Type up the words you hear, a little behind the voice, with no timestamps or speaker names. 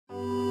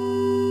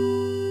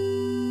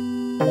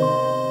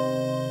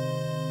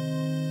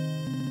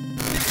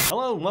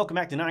Hello and welcome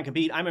back to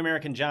NonCompete. I'm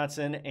American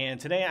Johnson, and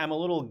today I'm a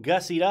little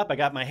gussied up. I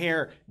got my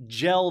hair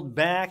gelled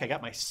back. I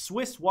got my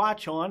Swiss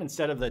watch on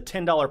instead of the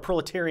 $10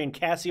 proletarian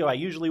Casio I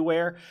usually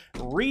wear.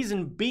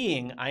 Reason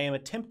being, I am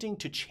attempting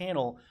to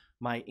channel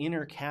my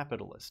inner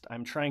capitalist.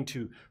 I'm trying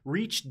to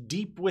reach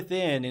deep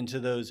within into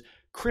those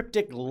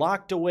cryptic,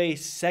 locked away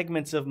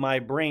segments of my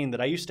brain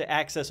that I used to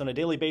access on a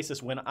daily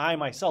basis when I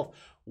myself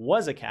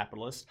was a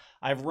capitalist.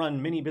 I've run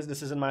many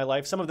businesses in my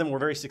life. Some of them were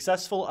very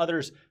successful,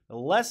 others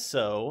less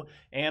so,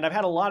 and I've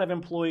had a lot of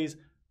employees.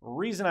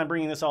 Reason I'm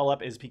bringing this all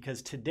up is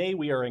because today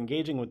we are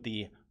engaging with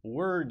the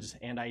words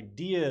and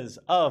ideas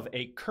of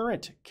a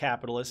current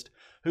capitalist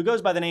who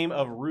goes by the name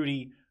of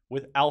Rudy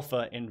with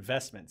Alpha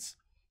Investments.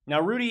 Now,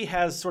 Rudy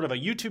has sort of a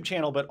YouTube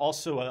channel, but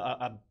also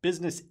a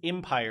business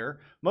empire,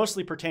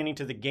 mostly pertaining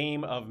to the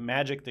game of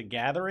Magic the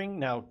Gathering.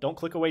 Now, don't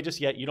click away just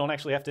yet. You don't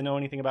actually have to know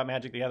anything about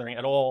Magic the Gathering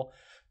at all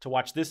to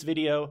watch this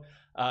video.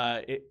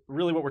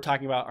 Really what we're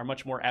talking about are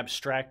much more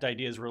abstract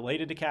ideas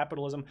related to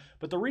capitalism.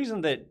 But the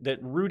reason that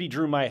Rudy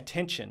drew my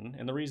attention,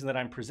 and the reason that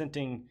I'm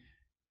presenting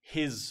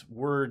his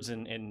words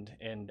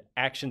and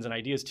actions and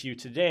ideas to you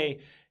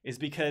today, is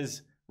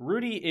because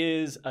Rudy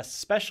is a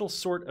special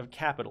sort of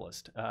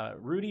capitalist.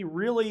 Rudy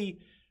really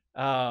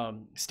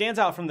stands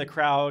out from the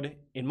crowd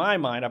in my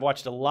mind. I've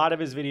watched a lot of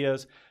his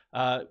videos.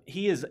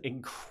 He is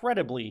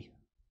incredibly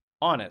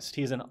honest.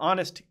 He's an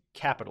honest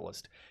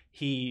capitalist.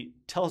 He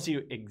tells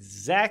you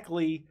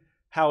exactly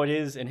how it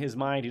is in his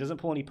mind. He doesn't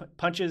pull any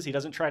punches. He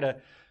doesn't try to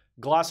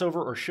gloss over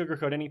or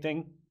sugarcoat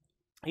anything.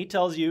 He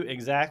tells you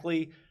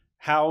exactly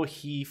how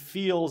he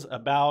feels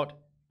about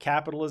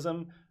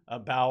capitalism,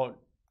 about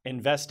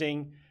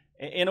investing,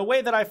 in a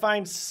way that I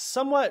find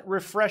somewhat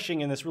refreshing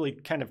in this really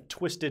kind of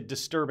twisted,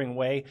 disturbing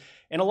way.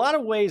 In a lot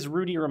of ways,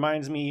 Rudy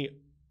reminds me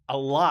a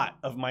lot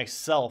of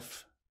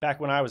myself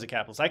back when I was a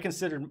capitalist. I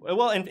considered,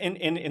 well,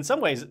 in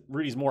some ways,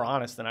 Rudy's more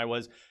honest than I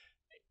was,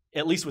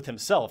 at least with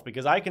himself,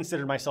 because I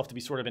considered myself to be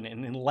sort of an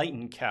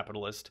enlightened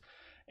capitalist.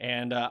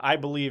 And I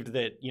believed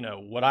that, you know,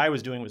 what I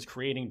was doing was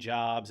creating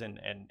jobs and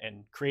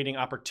creating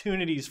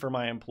opportunities for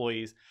my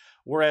employees.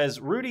 Whereas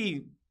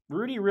Rudy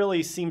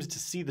really seems to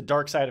see the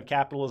dark side of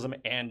capitalism,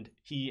 and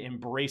he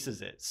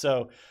embraces it.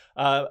 So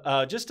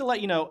just to let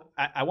you know,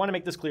 I want to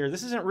make this clear.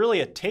 This isn't really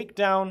a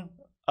takedown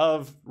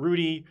of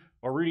Rudy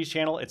or Rudy's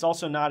channel. It's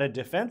also not a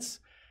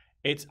defense.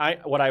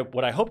 What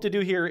I hope to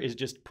do here is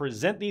just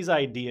present these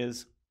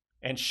ideas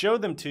and show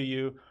them to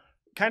you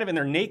kind of in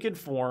their naked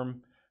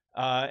form,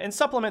 and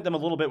supplement them a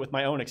little bit with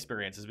my own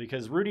experiences,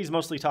 because Rudy's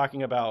mostly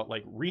talking about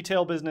like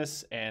retail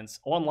business and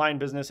online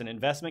business and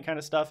investment kind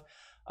of stuff.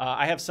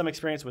 I have some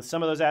experience with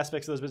some of those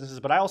aspects of those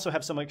businesses, but I also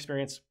have some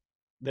experience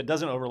that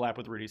doesn't overlap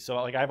with Rudy's. So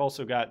like I've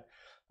also got,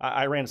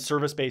 I ran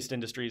service-based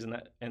industries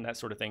and that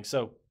sort of thing.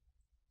 So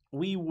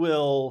we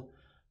will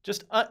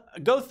just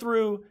go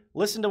through,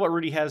 listen to what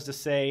Rudy has to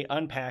say,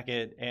 unpack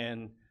it,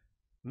 and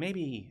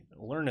maybe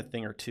learn a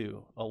thing or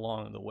two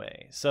along the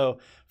way. So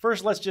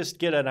first, let's just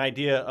get an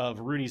idea of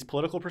Rudy's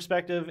political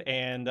perspective.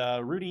 And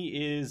Rudy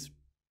is,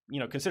 you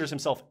know, considers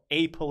himself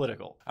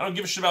apolitical. I don't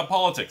give a shit about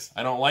politics.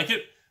 I don't like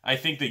it. I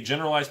think they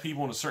generalize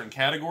people into certain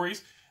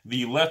categories.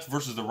 The left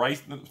versus the right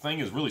thing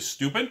is really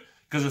stupid,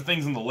 because there's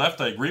things on the left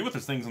I agree with,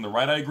 there's things on the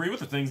right I agree with,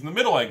 there's things in the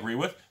middle I agree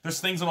with,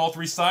 there's things on all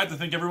three sides I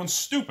think everyone's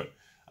stupid.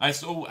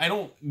 So I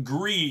don't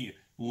agree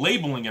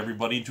labeling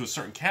everybody into a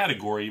certain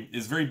category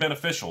is very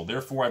beneficial.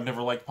 Therefore, I've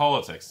never liked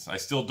politics. I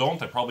still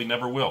don't. I probably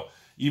never will.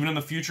 Even in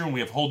the future, when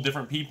we have whole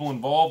different people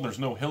involved, there's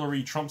no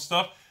Hillary Trump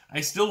stuff, I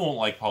still won't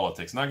like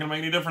politics. Not going to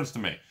make any difference to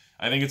me.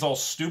 I think it's all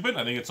stupid.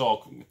 I think it's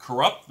all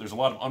corrupt. There's a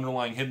lot of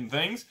underlying hidden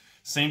things.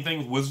 Same thing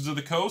with Wizards of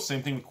the Coast.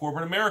 Same thing with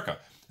corporate America.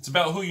 It's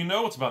about who you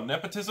know. It's about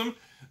nepotism.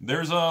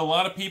 There's a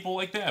lot of people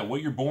like that.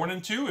 What you're born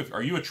into.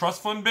 Are you a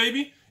trust fund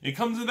baby? It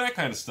comes into that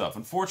kind of stuff.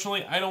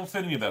 Unfortunately, I don't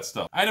fit any of that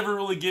stuff. I never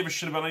really gave a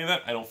shit about any of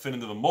that. I don't fit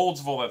into the molds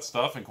of all that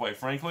stuff. And quite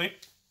frankly,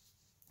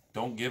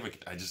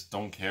 I just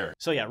don't care.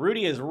 So yeah,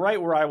 Rudy is right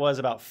where I was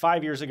about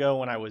 5 years ago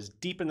when I was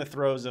deep in the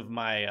throes of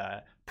my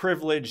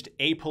privileged,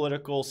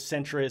 apolitical,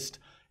 centrist,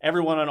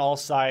 everyone on all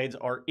sides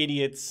are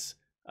idiots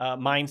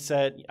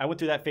mindset. I went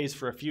through that phase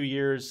for a few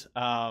years.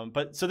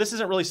 But so this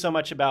isn't really so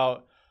much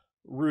about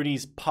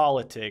Rudy's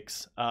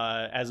politics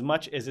as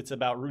much as it's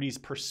about Rudy's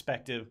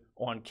perspective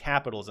on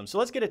capitalism. So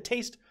let's get a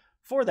taste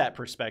for that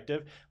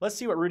perspective. Let's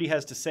see what Rudy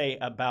has to say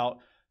about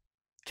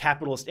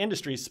capitalist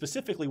industries,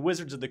 specifically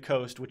Wizards of the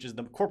Coast, which is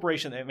the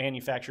corporation that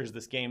manufactures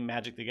this game,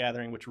 Magic the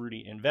Gathering, which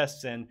Rudy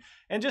invests in.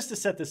 And just to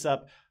set this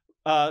up,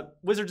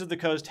 Wizards of the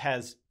Coast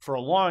has, for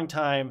a long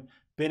time,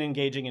 been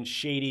engaging in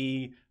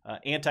shady,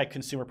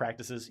 anti-consumer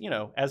practices, you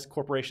know, as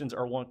corporations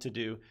are wont to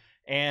do.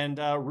 And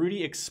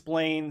Rudy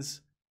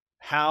explains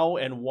how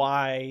and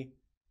why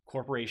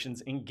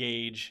corporations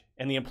engage,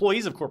 and the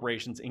employees of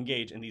corporations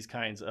engage in these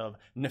kinds of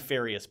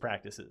nefarious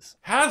practices.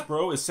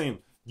 Hasbro is saying,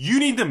 you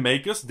need to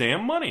make us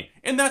damn money.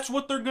 And that's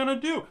what they're going to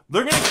do.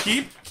 They're going to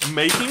keep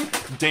making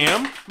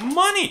damn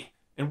money.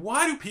 And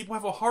why do people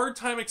have a hard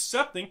time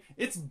accepting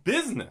it's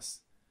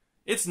business?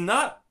 It's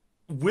not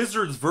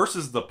wizards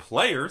versus the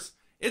players.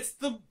 It's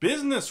the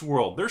business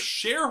world. They're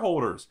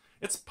shareholders.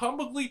 It's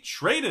publicly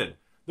traded.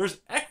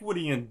 There's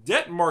equity in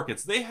debt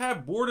markets. They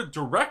have board of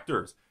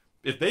directors.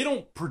 If they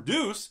don't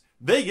produce,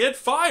 they get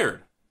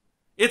fired.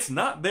 It's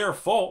not their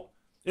fault.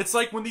 It's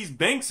like when these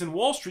banks in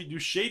Wall Street do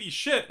shady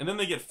shit and then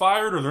they get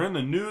fired or they're in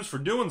the news for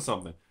doing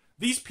something.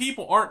 These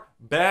people aren't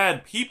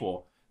bad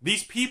people.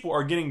 These people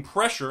are getting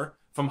pressure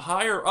from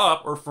higher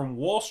up or from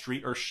Wall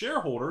Street or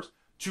shareholders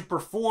to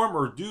perform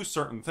or do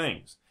certain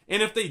things.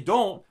 And if they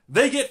don't,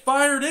 they get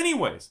fired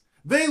anyways.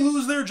 They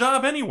lose their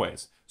job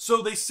anyways.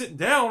 So they sit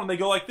down and they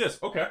go like this.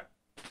 Okay.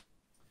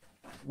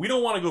 We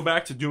don't want to go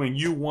back to doing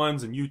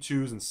U1s and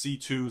U2s and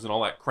C2s and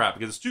all that crap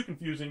because it's too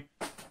confusing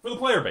for the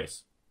player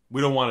base.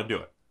 We don't want to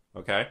do it.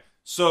 Okay?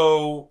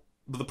 So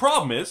the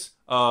problem is,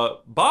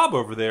 Bob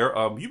over there,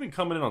 you've been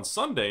coming in on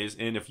Sundays,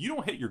 and if you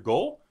don't hit your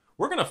goal,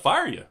 we're going to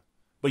fire you.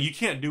 But you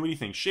can't do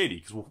anything shady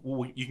because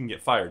you can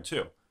get fired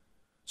too.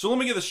 So let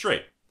me get this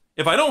straight.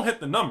 If I don't hit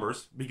the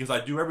numbers because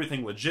I do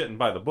everything legit and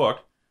by the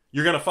book,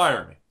 you're going to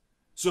fire me.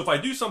 So if I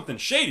do something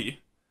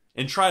shady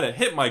and try to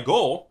hit my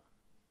goal,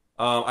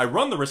 I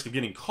run the risk of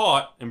getting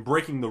caught and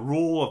breaking the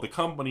rule of the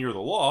company or the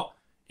law,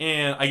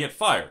 and I get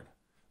fired.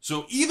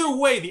 So either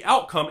way, the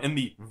outcome in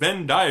the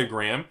Venn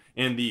diagram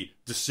and the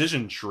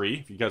decision tree,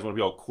 if you guys want to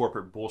be all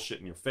corporate bullshit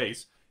in your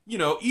face, you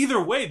know,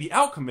 either way, the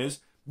outcome is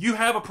you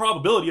have a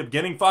probability of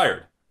getting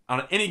fired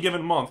on any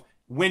given month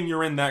when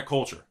you're in that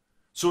culture.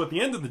 So at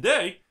the end of the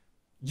day,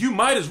 you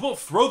might as well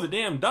throw the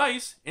damn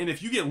dice, and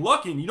if you get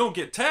lucky and you don't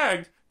get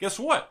tagged, guess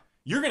what?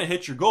 You're going to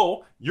hit your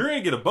goal, you're going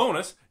to get a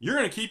bonus, you're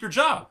going to keep your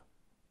job.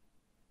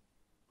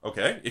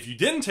 Okay, if you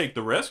didn't take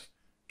the risk,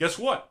 guess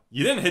what?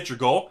 You didn't hit your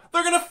goal,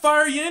 they're going to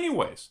fire you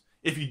anyways.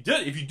 If you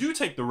do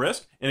take the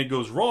risk and it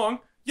goes wrong,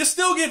 you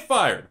still get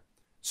fired.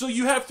 So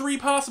you have 3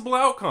 possible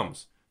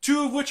outcomes,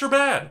 2 of which are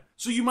bad.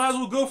 So you might as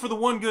well go for the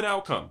one good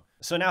outcome.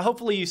 So now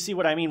hopefully you see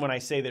what I mean when I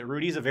say that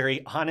Rudy's a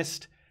very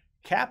honest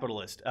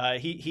capitalist.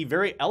 He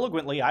very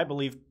eloquently, I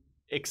believe,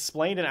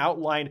 explained and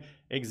outlined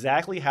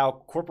exactly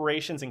how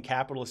corporations and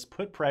capitalists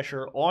put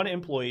pressure on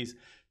employees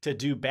to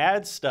do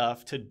bad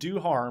stuff, to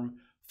do harm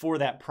for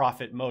that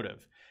profit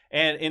motive.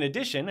 And in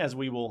addition, as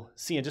we will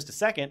see in just a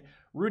second,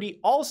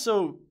 Rudy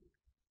also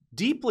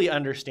deeply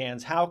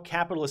understands how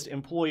capitalist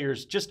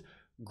employers just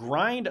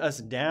grind us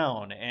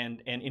down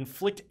and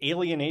inflict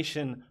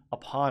alienation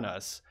upon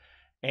us.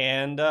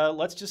 And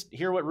let's just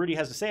hear what Rudy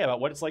has to say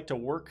about what it's like to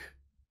work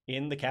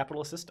in the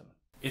capitalist system.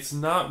 It's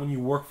not when you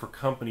work for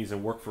companies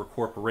and work for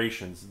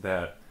corporations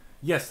that,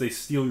 yes, they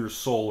steal your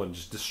soul and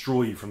just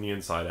destroy you from the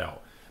inside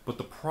out. But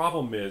the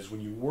problem is when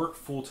you work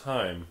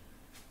full-time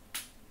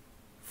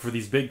for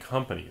these big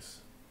companies,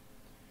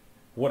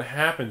 what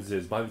happens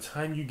is by the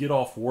time you get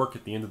off work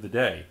at the end of the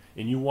day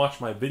and you watch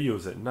my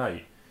videos at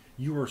night,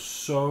 you are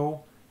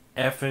so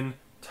effing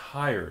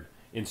tired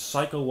and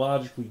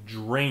psychologically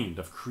drained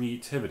of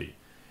creativity.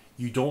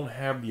 You don't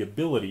have the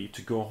ability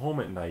to go home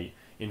at night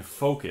and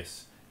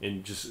focus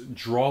and just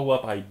draw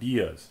up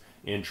ideas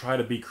and try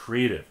to be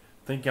creative,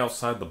 think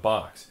outside the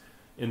box.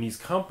 In these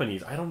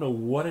companies, I don't know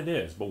what it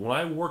is, but when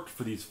I worked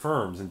for these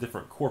firms and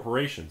different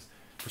corporations,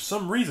 for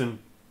some reason,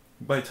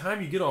 by the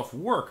time you get off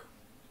work,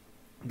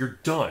 you're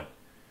done.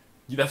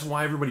 That's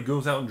why everybody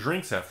goes out and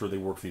drinks after they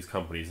work for these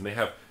companies, and they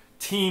have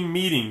team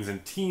meetings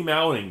and team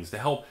outings to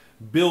help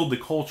build the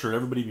culture and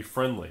everybody be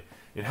friendly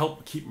and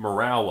help keep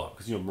morale up,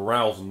 because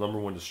morale is the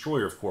 #1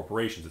 destroyer of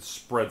corporations. It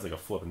spreads like a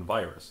flipping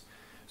virus.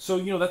 So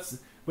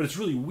but it's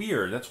really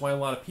weird. That's why a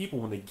lot of people,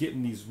 when they get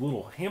in these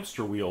little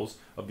hamster wheels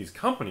of these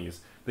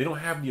companies, they don't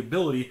have the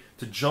ability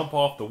to jump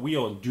off the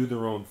wheel and do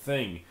their own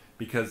thing,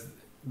 because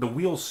the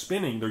wheel's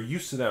spinning, they're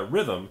used to that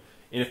rhythm,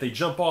 and if they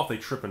jump off, they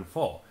trip and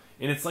fall.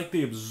 And it's like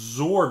they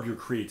absorb your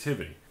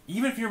creativity.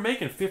 Even if you're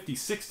making 50,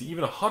 60,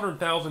 even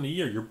 100,000 a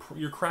year,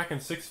 you're cracking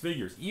 6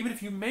 figures. Even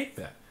if you make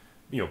that,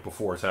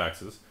 before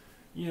taxes,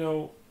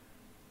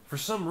 for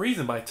some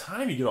reason, by the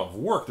time you get off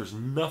work, there's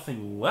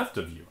nothing left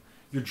of you.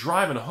 You're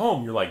driving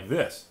home, you're like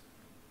this.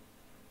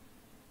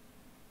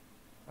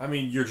 I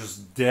mean, you're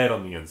just dead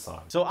on the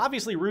inside. So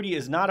obviously, Rudy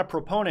is not a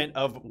proponent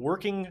of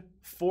working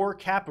for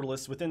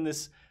capitalists within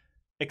this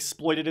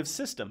exploitative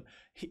system.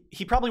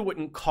 He probably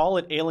wouldn't call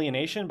it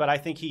alienation, but I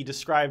think he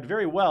described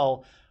very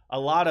well a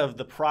lot of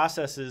the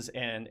processes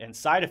and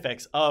side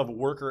effects of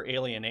worker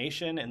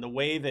alienation and the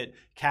way that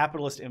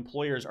capitalist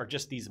employers are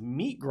just these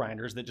meat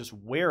grinders that just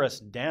wear us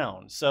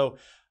down. So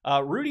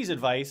Rudy's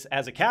advice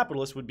as a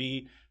capitalist would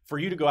be for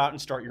you to go out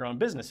and start your own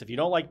business. If you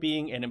don't like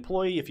being an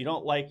employee, if you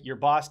don't like your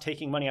boss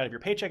taking money out of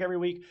your paycheck every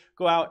week,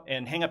 go out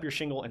and hang up your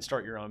shingle and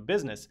start your own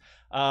business.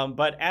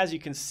 But as you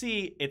can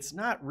see, it's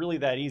not really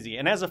that easy.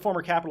 And as a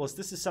former capitalist,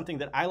 this is something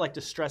that I like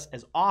to stress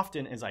as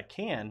often as I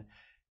can.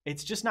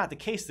 It's just not the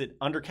case that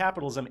under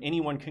capitalism,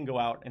 anyone can go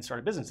out and start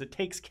a business. It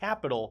takes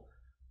capital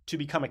to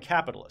become a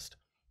capitalist.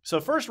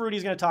 So first,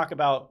 Rudy's going to talk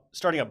about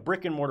starting a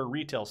brick and mortar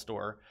retail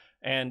store.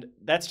 And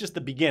that's just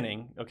the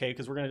beginning, okay?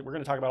 Because we're going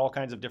to talk about all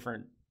kinds of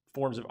different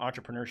forms of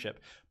entrepreneurship.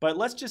 But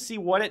let's just see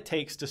what it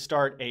takes to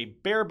start a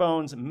bare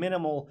bones,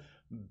 minimal,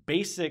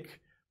 basic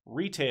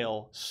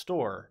retail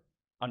store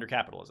under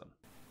capitalism?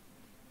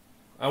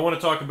 I want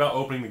to talk about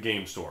opening the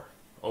game store,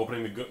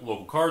 opening the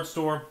local card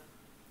store,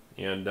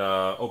 and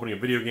opening a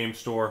video game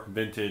store,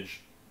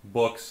 vintage,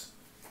 books,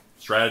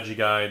 strategy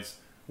guides,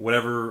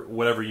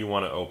 whatever you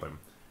want to open.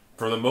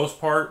 For the most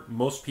part,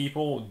 most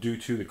people, due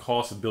to the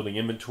cost of building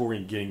inventory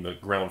and getting the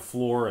ground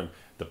floor and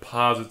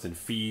deposits and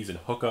fees and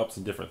hookups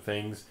and different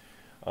things,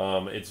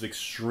 it's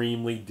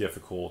extremely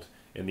difficult,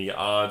 and the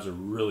odds are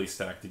really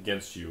stacked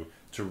against you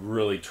to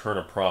really turn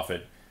a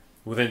profit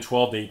within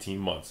 12 to 18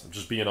 months. I'm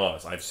just being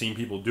honest. I've seen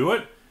people do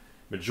it.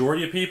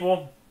 Majority of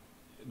people,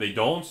 they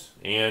don't.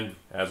 And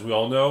as we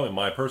all know, in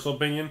my personal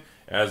opinion,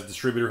 as a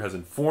distributor has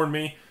informed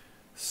me,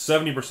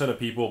 70% of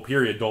people,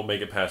 period, don't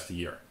make it past a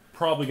year.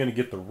 Probably going to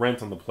get the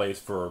rent on the place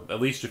for,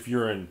 at least if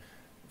you're in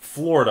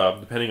Florida,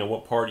 depending on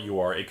what part you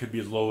are, it could be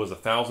as low as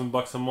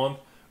 $1,000 a month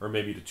or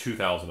maybe to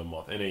 $2,000 a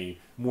month in a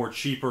more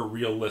cheaper,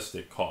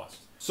 realistic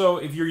cost. So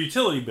if your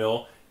utility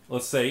bill,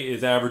 let's say,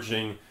 is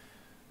averaging,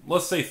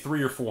 let's say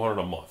 $300 or $400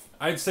 a month,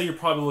 I'd say you're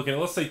probably looking at,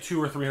 let's say $200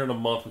 or $300 a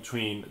month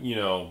between, you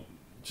know,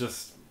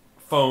 just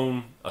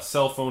phone, a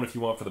cell phone if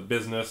you want for the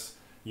business,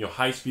 you know,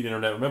 high-speed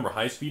internet. Remember,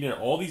 high-speed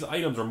internet, all these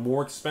items are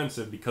more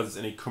expensive because it's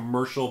in a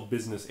commercial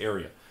business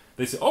area.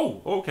 They say,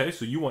 oh, okay,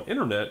 so you want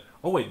internet.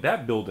 Oh, wait,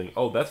 that building,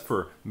 oh, that's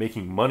for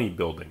making money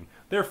building.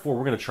 Therefore,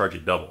 we're going to charge you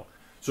double.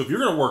 So if you're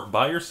going to work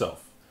by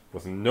yourself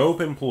with no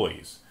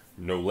employees,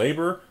 no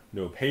labor,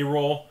 no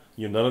payroll,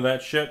 you know, none of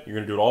that shit, you're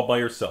going to do it all by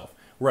yourself.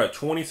 We're at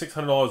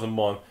 $2,600 a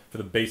month for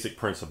the basic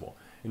principle.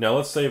 And now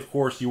let's say, of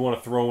course, you want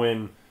to throw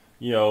in,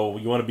 you know,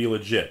 you want to be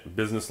legit.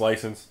 Business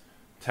license,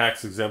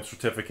 tax exempt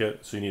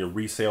certificate, so you need a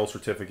resale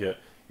certificate.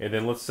 And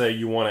then let's say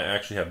you want to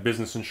actually have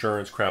business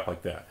insurance, crap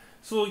like that.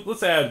 So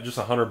let's add just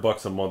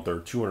 $100 a month or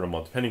 $200 a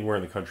month, depending where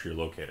in the country you're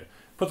located.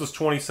 Puts us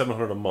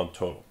 $2,700 a month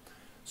total.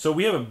 So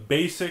we have a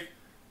basic,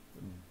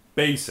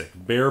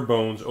 bare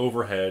bones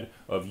overhead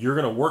of you're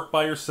going to work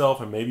by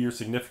yourself and maybe your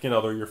significant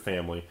other, your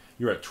family.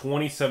 You're at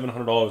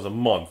 $2,700 a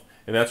month,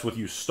 and that's with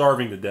you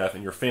starving to death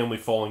and your family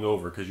falling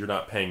over because you're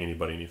not paying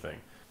anybody anything.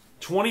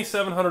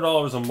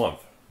 $2,700 a month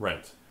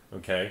rent,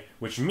 okay?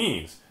 Which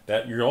means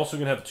that you're also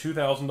going to have a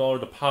 $2,000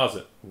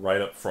 deposit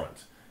right up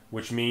front,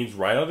 which means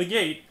right out of the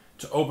gate,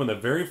 to open the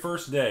very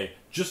first day,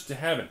 just to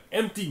have an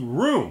empty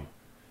room,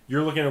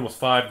 you're looking at almost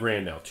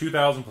 $5,000 now.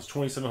 $2,000 plus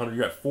 $2,700,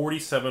 you're at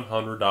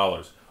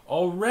 $4,700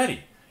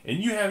 already, and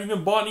you haven't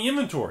even bought any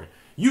inventory.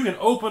 You can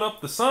open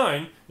up the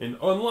sign and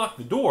unlock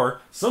the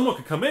door. Someone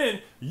could come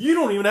in. You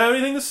don't even have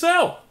anything to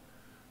sell.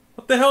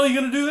 What the hell are you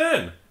going to do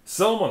then?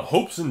 Sell them on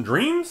hopes and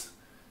dreams?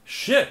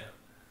 Shit.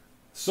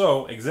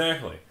 So,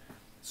 exactly.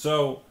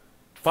 So,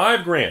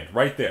 $5,000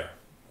 right there.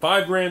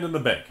 $5,000 in the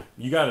bank.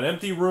 You got an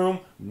empty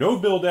room, no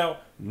build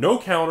out, no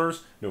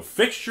counters, no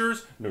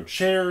fixtures, no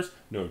chairs,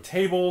 no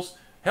tables.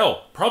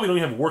 Hell, probably don't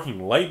even have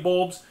working light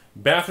bulbs,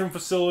 bathroom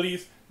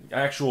facilities,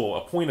 actual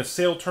a point of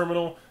sale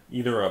terminal,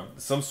 either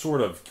some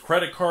sort of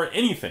credit card,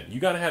 anything. You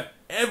got to have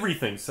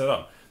everything set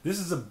up. This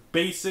is a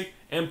basic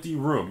empty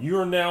room. You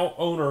are now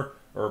owner,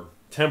 or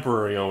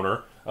temporary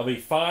owner, of a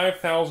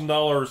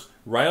 $5,000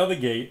 right out of the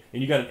gate,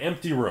 and you got an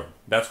empty room.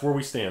 That's where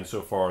we stand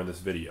so far in this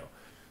video.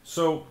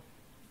 So,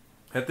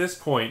 at this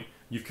point,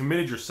 you've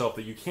committed yourself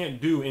that you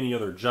can't do any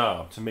other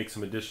job to make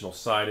some additional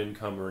side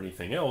income or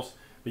anything else,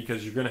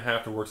 because you're going to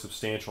have to work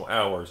substantial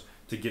hours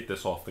to get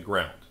this off the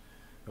ground.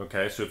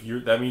 Okay, so if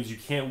that means you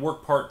can't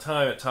work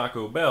part-time at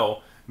Taco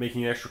Bell,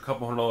 making an extra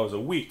couple $100 a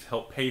week to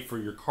help pay for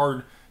your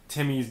card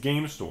Timmy's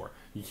game store.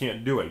 You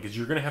can't do it, because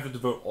you're going to have to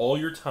devote all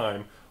your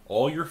time,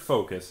 all your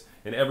focus,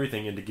 and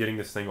everything into getting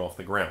this thing off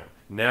the ground.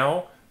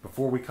 Now,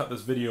 before we cut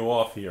this video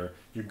off here,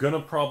 you're going to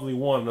probably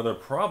want another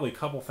probably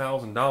couple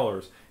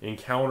 $1,000s in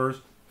counters,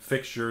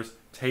 fixtures,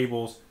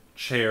 tables,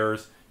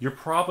 chairs. You're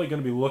probably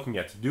going to be looking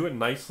at, to do it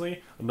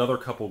nicely, another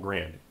couple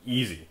grand.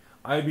 Easy.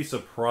 I'd be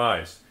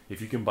surprised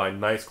if you can buy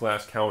nice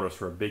glass counters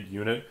for a big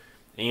unit,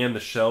 and the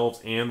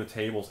shelves and the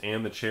tables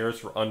and the chairs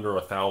for under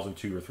 $1,000,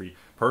 $2,000 or $3,000.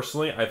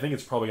 Personally, I think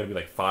it's probably going to be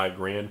like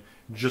 $5,000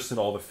 just in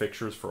all the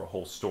fixtures for a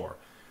whole store.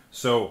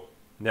 So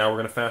now we're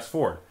going to fast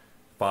forward.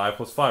 5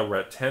 plus 5, we're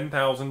at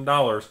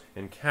 $10,000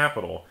 in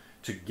capital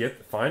to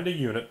find a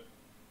unit,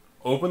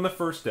 open the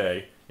first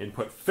day, and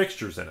put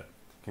fixtures in it.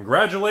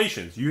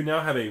 Congratulations, you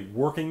now have a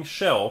working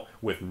shell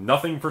with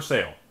nothing for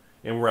sale,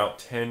 and we're out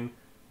 $10,000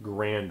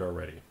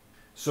 already.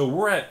 So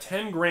we're at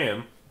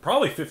 $10,000,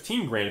 probably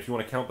 $15,000 if you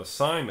want to count the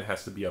sign that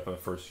has to be up in the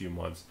first few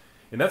months,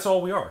 and that's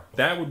all we are.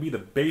 That would be the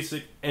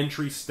basic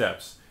entry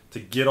steps to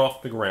get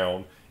off the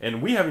ground.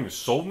 And we haven't even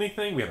sold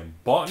anything, we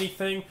haven't bought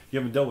anything, you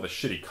haven't dealt with a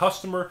shitty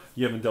customer,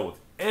 you haven't dealt with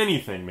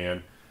anything,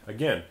 man.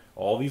 Again,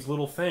 all these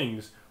little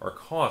things are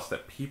costs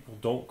that people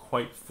don't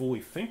quite fully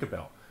think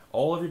about.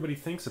 All everybody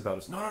thinks about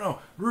is, no,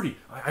 Rudy,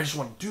 I just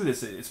want to do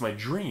this, it's my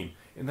dream.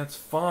 And that's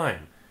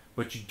fine.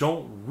 But you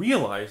don't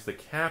realize the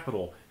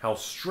capital, how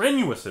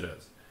strenuous it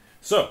is.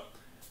 So,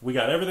 we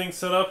got everything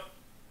set up,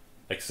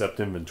 except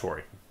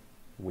inventory.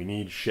 We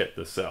need shit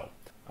to sell.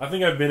 I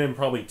think I've been in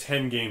probably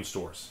 10 game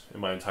stores in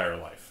my entire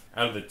life.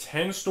 Out of the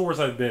 10 stores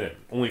I've been in,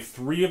 only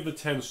 3 of the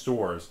 10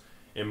 stores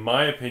in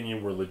my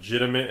opinion, were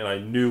legitimate and I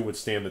knew would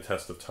stand the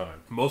test of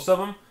time. Most of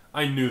them,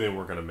 I knew they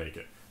weren't going to make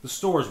it. The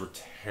stores were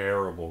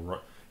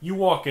terrible. You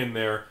walk in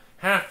there,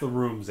 half the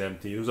room's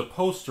empty. There's a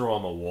poster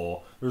on the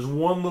wall. There's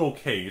one little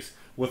case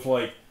with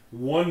like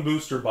one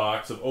booster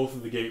box of Oath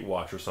of the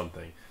Gatewatch or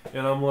something.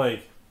 And I'm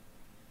like,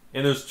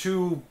 and there's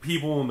two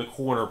people in the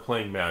corner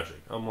playing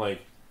Magic. I'm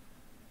like,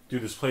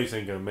 dude, this place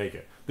ain't going to make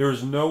it.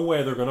 There's no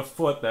way they're going to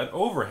foot that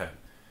overhead.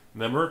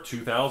 Remember,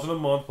 $2,000 a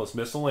month plus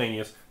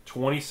miscellaneous,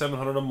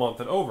 $2,700 a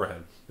month in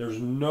overhead. There's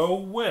no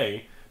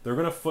way they're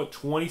going to foot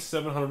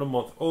 $2,700 a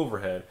month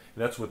overhead,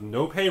 and that's with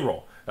no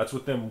payroll. That's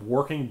with them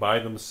working by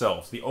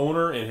themselves. The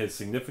owner and his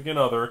significant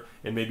other,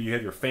 and maybe you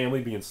have your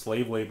family being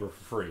slave labor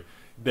for free.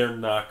 They're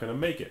not going to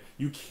make it.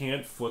 You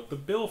can't foot the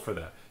bill for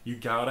that. You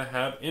got to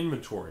have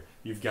inventory.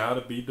 You've got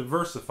to be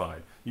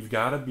diversified. You've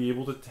got to be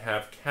able to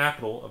have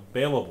capital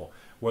available.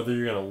 Whether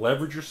you're going to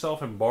leverage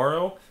yourself and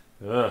borrow,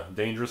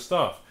 dangerous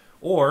stuff.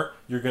 Or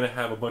you're going to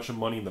have a bunch of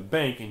money in the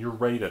bank and you're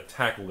ready to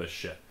tackle this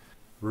shit.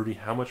 Rudy,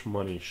 how much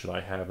money should I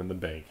have in the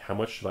bank? How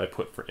much should I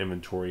put for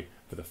inventory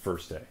for the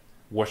first day?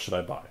 What should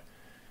I buy?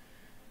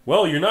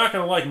 Well, you're not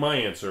going to like my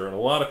answer, and a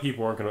lot of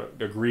people aren't going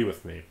to agree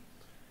with me.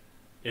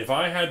 If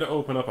I had to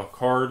open up a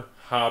card,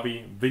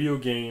 hobby, video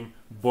game,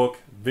 book,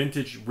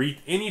 vintage,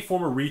 any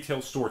form of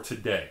retail store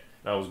today,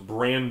 and I was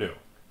brand new,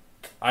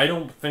 I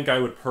don't think I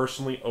would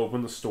personally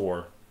open the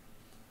store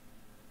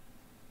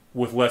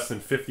with less than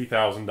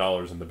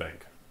 $50,000 in the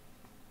bank.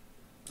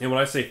 And when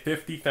I say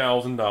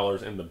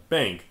 $50,000 in the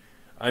bank,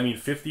 I mean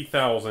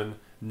 $50,000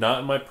 not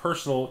in my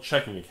personal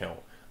checking account.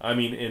 I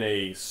mean in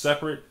a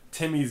separate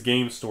Timmy's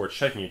Game Store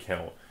checking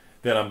account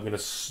that I'm going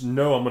to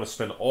know I'm going to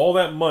spend all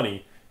that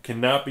money,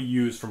 cannot be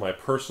used for my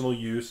personal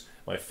use,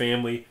 my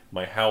family,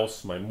 my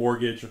house, my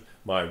mortgage,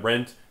 my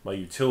rent, my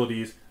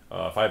utilities,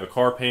 if I have a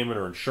car payment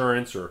or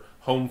insurance or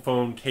home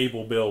phone,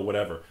 cable bill,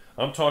 whatever.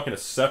 I'm talking a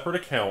separate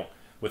account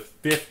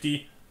with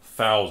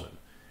 $50,000.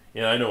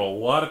 And I know a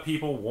lot of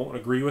people won't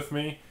agree with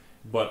me,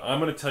 but I'm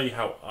going to tell you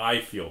how I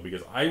feel,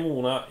 because I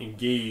will not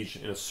engage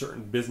in a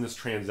certain business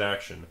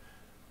transaction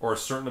or a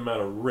certain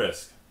amount of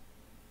risk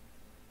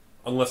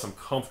unless I'm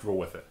comfortable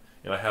with it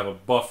and I have a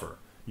buffer.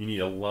 You need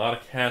a lot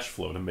of cash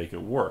flow to make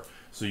it work,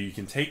 so you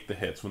can take the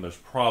hits when there's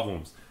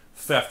problems,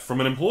 theft from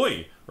an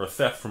employee or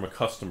theft from a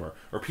customer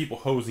or people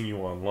hosing you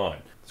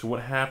online. So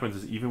what happens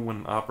is, even when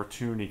an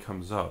opportunity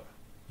comes up,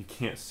 you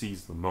can't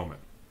seize the moment.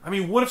 I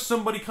mean, what if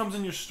somebody comes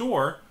in your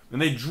store and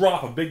they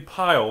drop a big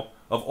pile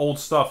of old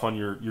stuff on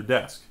your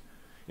desk,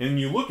 and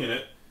you look at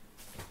it,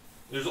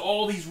 there's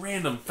all these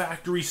random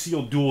factory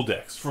sealed dual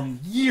decks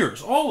from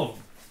years, all of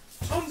them,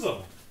 tons of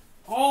them,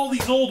 all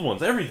these old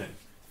ones, everything.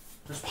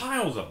 There's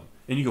piles of them.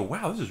 And you go,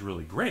 wow, this is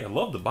really great. I'd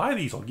love to buy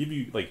these. I'll give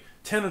you like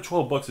 10 or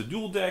 12 bucks a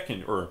dual deck,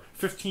 or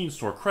 15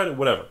 store credit,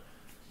 whatever.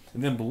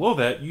 And then below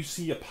that, you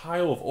see a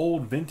pile of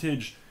old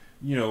vintage,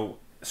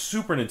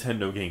 Super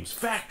Nintendo games,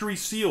 factory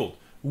sealed,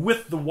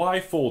 with the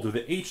Y fold or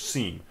the H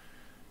seam.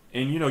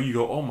 And you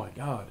go, oh my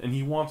god. And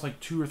he wants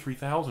like $2,000 or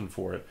 $3,000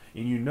 for it.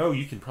 And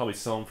you can probably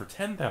sell them for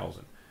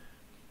 $10,000.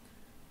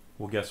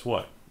 Well, guess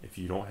what? If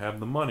you don't have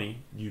the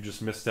money, you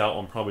just missed out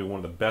on probably one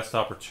of the best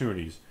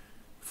opportunities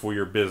for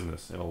your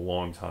business in a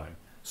long time.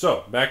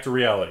 So, back to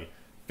reality.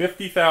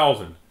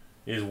 $50,000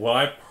 is what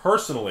I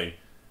personally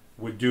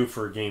would do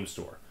for a game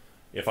store.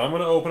 If I'm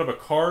going to open up a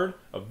card,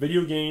 a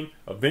video game,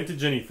 a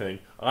vintage anything,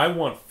 I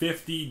want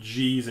 50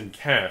 G's in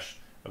cash,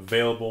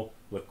 available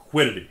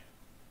liquidity.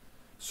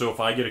 So if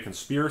I get a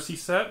conspiracy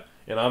set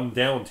and I'm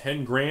down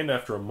 10 grand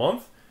after a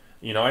month,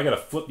 I got to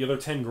flip the other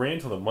 10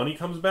 grand till the money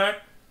comes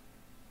back,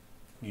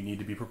 you need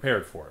to be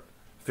prepared for it.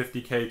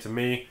 50K to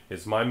me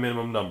is my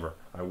minimum number.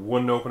 I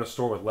wouldn't open a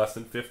store with less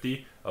than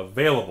 50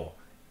 available,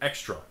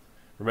 extra.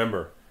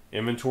 Remember,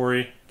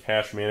 inventory,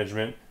 cash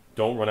management,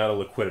 don't run out of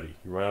liquidity.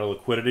 You run out of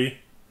liquidity,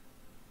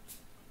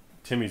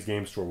 Timmy's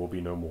Game Store will be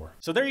no more.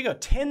 So there you go,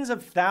 tens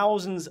of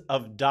thousands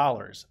of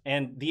dollars.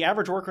 And the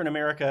average worker in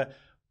America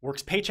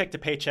works paycheck to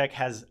paycheck,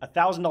 has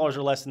 $1,000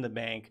 or less in the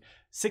bank,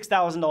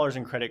 $6,000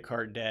 in credit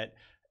card debt,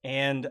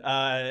 and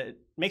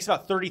makes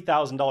about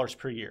 $30,000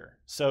 per year.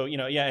 So,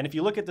 and if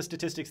you look at the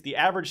statistics, the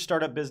average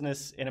startup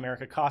business in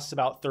America costs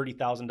about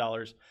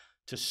 $30,000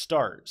 to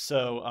start.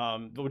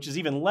 So, which is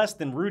even less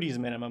than Rudy's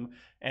minimum.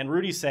 And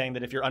Rudy's saying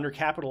that if you're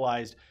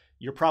undercapitalized,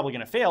 you're probably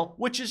going to fail,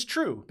 which is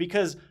true,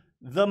 because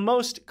the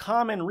most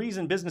common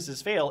reason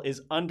businesses fail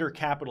is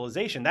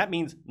undercapitalization. That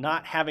means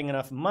not having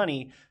enough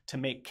money to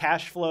make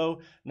cash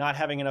flow, not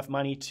having enough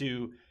money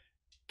to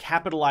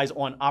capitalize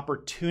on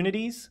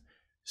opportunities.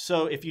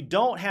 So if you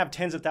don't have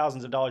tens of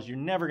thousands of dollars, you're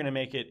never going to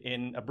make it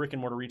in a brick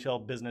and mortar retail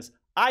business.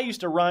 I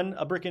used to run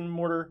a brick and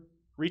mortar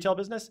retail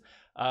business.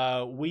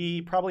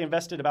 We probably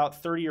invested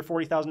about $30,000 or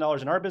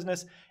 $40,000 in our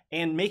business,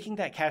 and making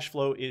that cash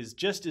flow is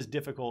just as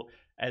difficult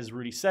as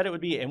Rudy said it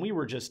would be. And we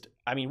were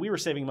we were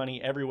saving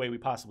money every way we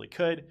possibly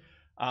could.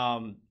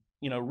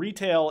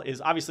 Retail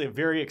is obviously a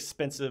very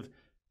expensive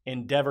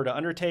endeavor to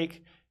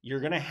undertake. You're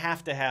going to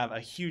have a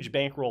huge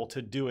bankroll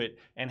to do it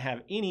and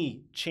have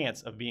any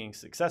chance of being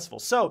successful.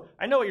 So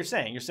I know what you're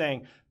saying. You're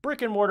saying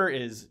brick and mortar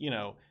is,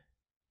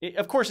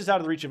 of course, it's out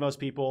of the reach of most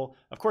people.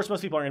 Of course,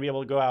 most people aren't going to be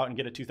able to go out and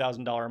get a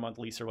 $2,000 a month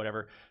lease or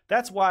whatever.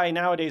 That's why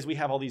nowadays we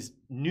have all these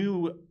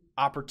new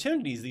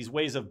opportunities, these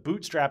ways of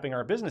bootstrapping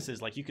our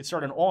businesses. Like you could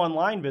start an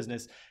online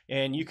business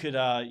and you could,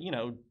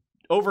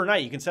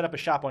 overnight, you can set up a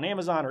shop on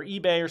Amazon or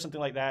eBay or something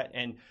like that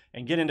and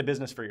get into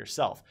business for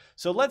yourself.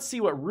 So let's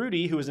see what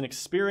Rudy, who is an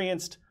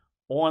experienced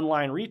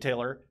online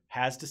retailer,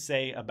 has to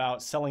say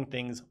about selling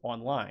things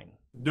online.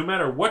 No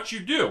matter what you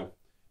do,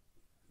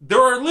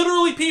 there are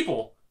literally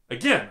people,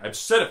 again, I've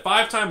said it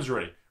 5 times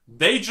already,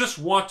 they just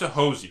want to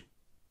hose you.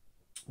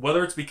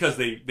 Whether it's because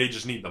they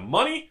just need the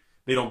money,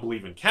 they don't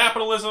believe in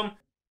capitalism.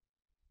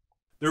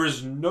 There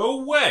is no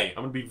way,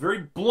 I'm going to be very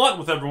blunt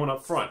with everyone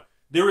up front,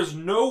 there is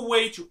no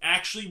way to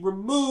actually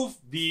remove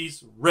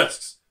these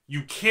risks.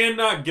 You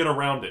cannot get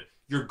around it.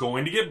 You're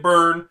going to get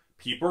burned.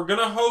 People are going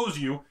to hose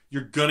you.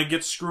 You're going to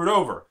get screwed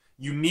over.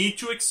 You need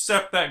to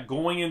accept that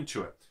going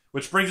into it.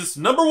 Which brings us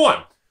to number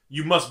 1.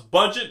 You must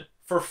budget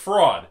for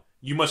fraud.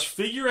 You must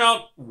figure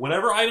out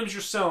whatever items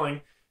you're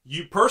selling.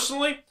 You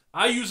personally,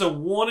 I use a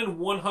 1 in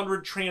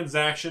 100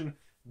 transaction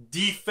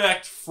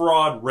defect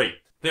fraud rate.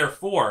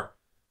 Therefore,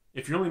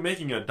 if you're only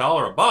making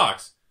 $1 a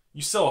box,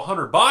 you sell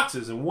 100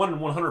 boxes and 1 in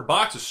 100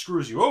 boxes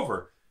screws you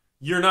over,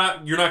 you're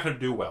not going to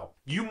do well.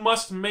 You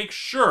must make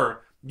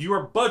sure you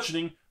are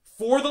budgeting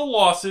for the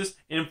losses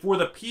and for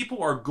the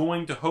people are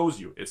going to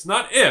hose you. It's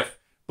not if,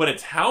 but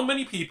it's how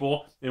many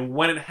people and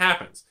when it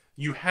happens.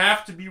 You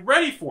have to be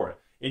ready for it,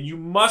 and you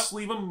must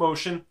leave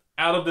emotion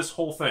out of this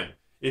whole thing.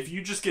 If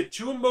you just get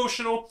too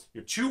emotional,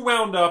 you're too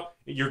wound up,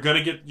 you're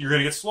gonna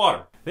get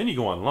slaughtered. Then you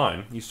go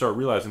online, you start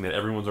realizing that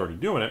everyone's already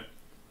doing it,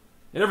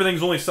 and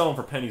everything's only selling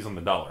for pennies on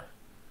the dollar.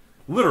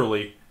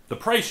 Literally, the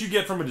price you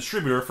get from a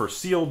distributor for a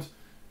sealed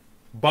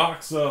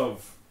box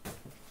of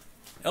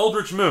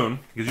Eldritch Moon,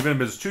 because you've been in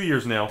business 2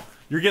 years now,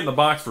 you're getting the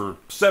box for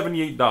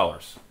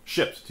 $78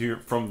 shipped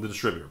from the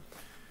distributor.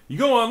 You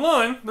go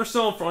online, they're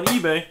selling on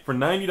eBay for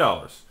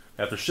 $90.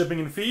 After shipping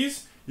and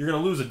fees, you're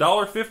going to lose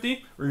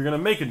 $1.50 or you're going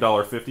to make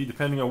 $1.50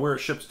 depending on where it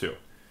ships to.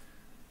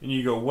 And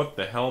you go, what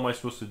the hell am I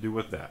supposed to do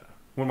with that?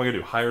 What am I going to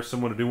do? Hire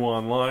someone to do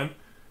online?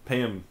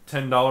 Pay them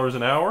 $10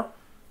 an hour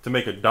to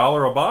make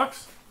 $1 a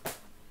box?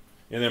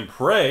 And then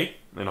pray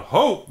and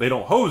hope they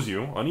don't hose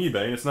you on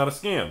eBay and it's not a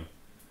scam.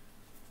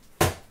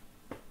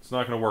 It's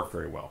not going to work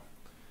very well.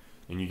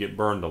 And you get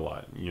burned a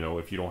lot,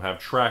 if you don't have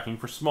tracking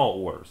for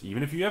small orders.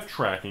 Even if you have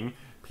tracking,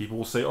 people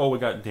will say, oh, it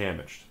got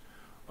damaged.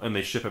 And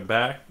they ship it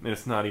back, and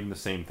it's not even the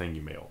same thing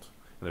you mailed.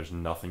 And there's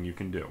nothing you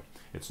can do.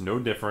 It's no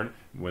different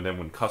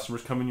when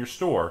customers come in your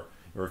store,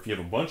 or if you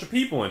have a bunch of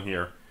people in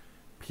here,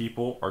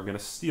 people are going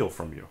to steal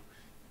from you.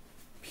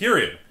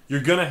 Period.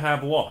 You're going to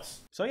have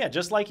loss. So yeah,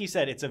 just like he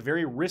said, it's a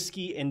very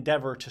risky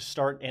endeavor to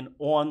start an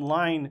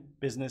online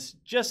business,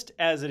 just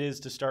as it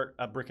is to start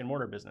a brick and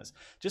mortar business.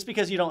 Just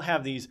because you don't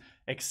have these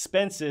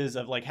expenses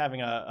of like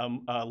having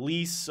a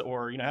lease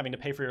or having to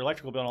pay for your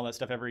electrical bill and all that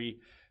stuff every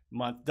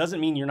month doesn't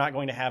mean you're not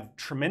going to have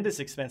tremendous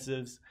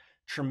expenses,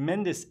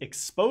 tremendous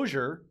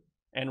exposure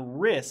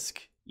and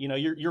risk.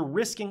 You're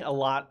risking a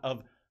lot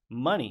of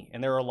money,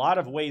 and there are a lot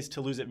of ways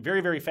to lose it very,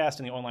 very fast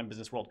in the online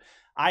business world.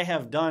 I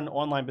have done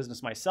online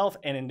business myself,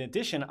 and in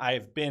addition,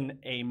 I've been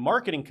a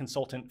marketing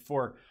consultant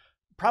for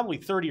probably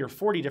 30 or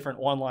 40 different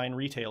online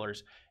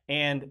retailers,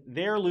 and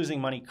they're losing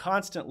money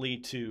constantly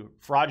to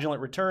fraudulent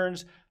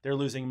returns. They're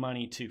losing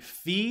money to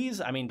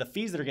fees. I mean, the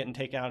fees that are getting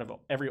taken out of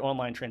every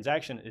online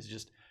transaction is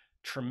just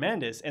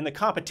tremendous, and the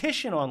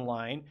competition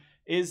online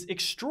is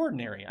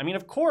extraordinary. I mean,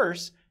 of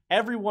course,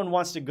 everyone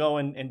wants to go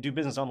and do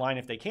business online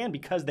if they can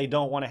because they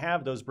don't want to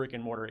have those brick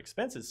and mortar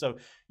expenses. So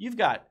you've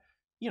got,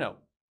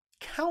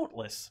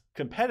 countless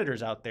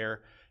competitors out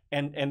there,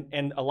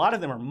 and a lot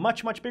of them are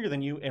much, much bigger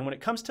than you. And when it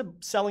comes to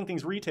selling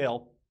things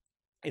retail,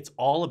 it's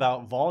all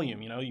about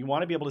volume. You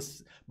want to be able to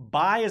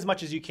buy as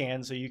much as you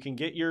can so you can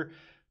get your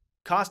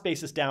cost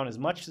basis down as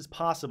much as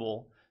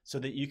possible so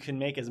that you can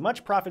make as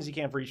much profit as you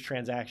can for each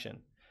transaction.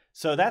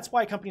 So that's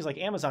why companies like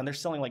Amazon, they're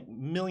selling like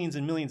millions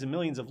and millions and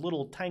millions of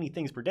little tiny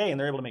things per day, and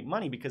they're able to make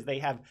money because they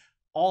have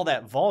all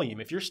that volume.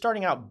 If you're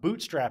starting out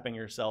bootstrapping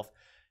yourself,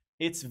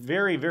 it's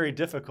very, very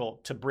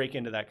difficult to break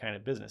into that kind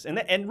of business.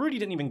 And Rudy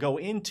didn't even go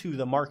into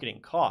the marketing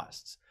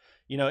costs.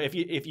 If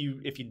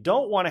you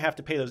don't want to have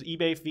to pay those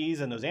eBay fees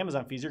and those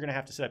Amazon fees, you're going to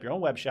have to set up your own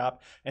web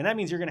shop, and that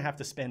means you're going to have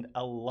to spend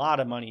a lot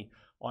of money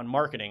on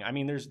marketing. I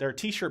mean, there are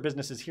t-shirt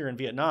businesses here in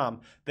Vietnam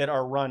that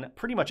are run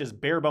pretty much as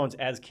bare bones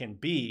as can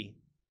be.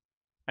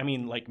 I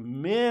mean, like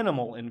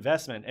minimal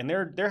investment, and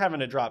they're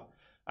having to drop.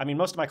 I mean,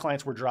 most of my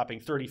clients were dropping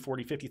 $30,000,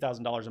 $40,000,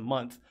 $50,000 a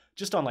month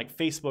just on like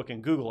Facebook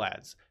and Google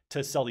ads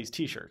to sell these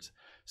t-shirts.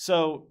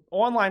 So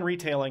online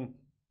retailing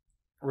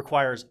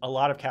requires a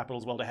lot of capital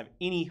as well to have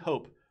any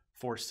hope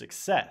for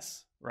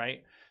success,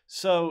 right?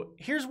 So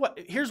here's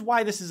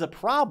why this is a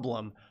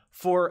problem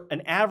for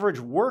an average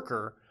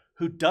worker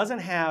who doesn't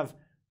have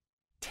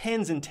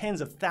tens and tens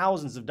of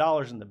thousands of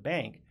dollars in the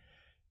bank.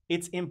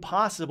 It's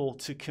impossible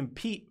to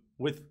compete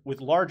with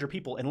larger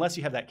people unless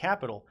you have that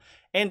capital.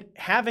 And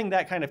having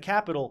that kind of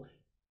capital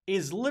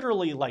is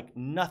literally like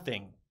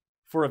nothing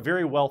for a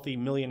very wealthy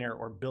millionaire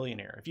or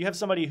billionaire. If you have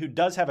somebody who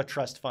does have a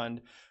trust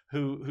fund,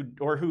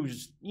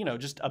 who's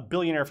just a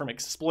billionaire from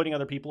exploiting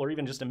other people, or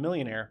even just a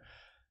millionaire,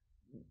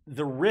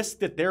 the risk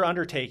that they're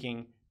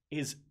undertaking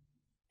is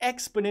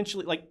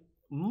exponentially, like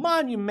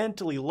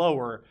monumentally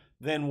lower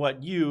than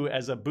what you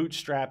as a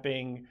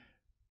bootstrapping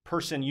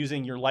person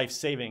using your life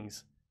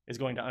savings is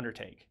going to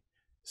undertake.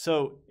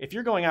 So if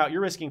you're going out,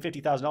 you're risking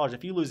 $50,000.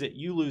 If you lose it,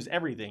 you lose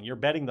everything. You're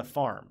betting the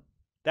farm.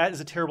 That is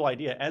a terrible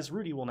idea, as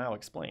Rudy will now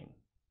explain.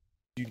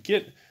 You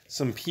get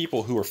some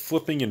people who are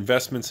flipping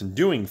investments and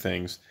doing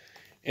things,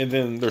 and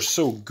then they're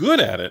so good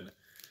at it,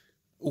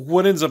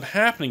 what ends up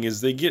happening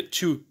is they get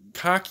too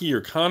cocky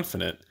or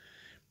confident,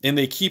 and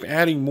they keep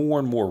adding more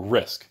and more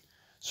risk.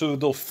 So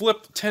they'll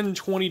flip 10,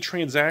 20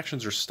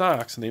 transactions or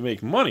stocks, and they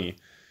make money,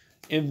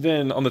 and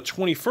then on the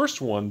 21st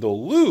one,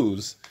 they'll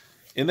lose,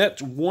 and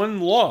that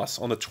one loss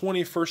on the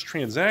 21st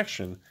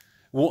transaction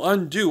will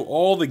undo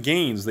all the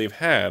gains they've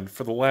had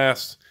for the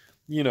last,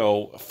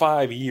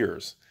 5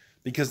 years,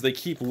 because they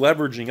keep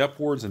leveraging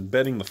upwards and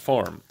betting the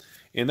farm.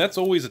 And that's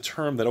always a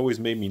term that always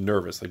made me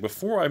nervous. Like,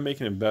 before I make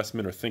an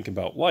investment or think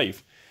about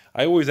life,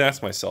 I always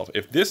ask myself,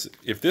 if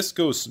this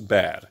goes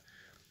bad,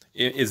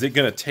 is it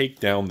going to take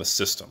down the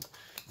system?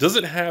 Does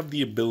it have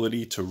the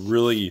ability to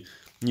really,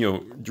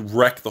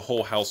 wreck the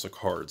whole house of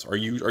cards? Are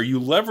you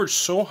leveraged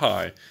so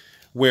high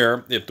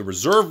where if the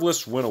reserve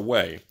list went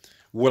away,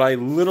 would I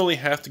literally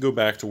have to go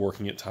back to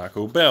working at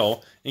Taco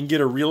Bell and get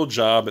a real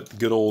job at the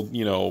good old,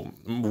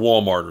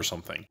 Walmart or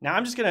something? Now,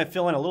 I'm just going to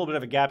fill in a little bit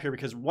of a gap here,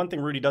 because one thing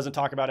Rudy doesn't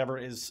talk about ever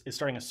is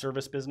starting a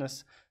service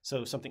business.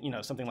 So something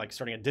like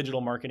starting a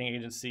digital marketing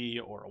agency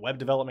or a web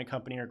development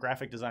company or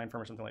graphic design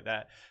firm or something like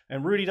that.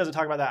 And Rudy doesn't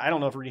talk about that. I don't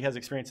know if Rudy has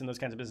experience in those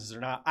kinds of businesses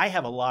or not. I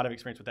have a lot of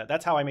experience with that.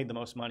 That's how I made the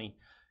most money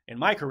in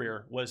my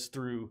career, was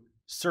through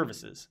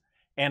services.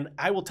 And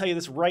I will tell you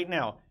this right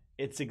now.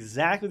 It's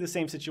exactly the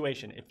same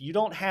situation. If you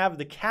don't have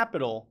the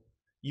capital,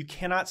 you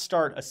cannot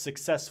start a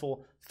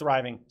successful,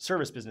 thriving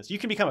service business. You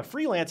can become a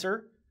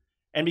freelancer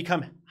and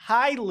become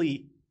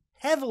heavily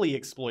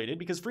exploited,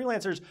 because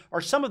freelancers are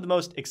some of the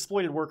most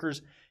exploited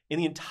workers in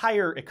the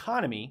entire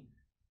economy.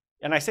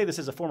 And I say this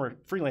as a former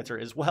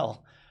freelancer as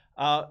well.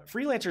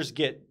 Freelancers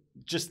get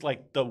just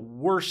like the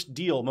worst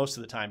deal most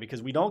of the time,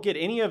 because we don't get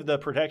any of the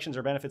protections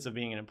or benefits of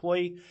being an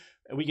employee.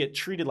 We get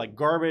treated like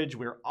garbage.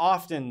 We're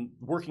often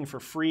working for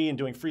free and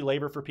doing free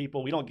labor for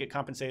people. We don't get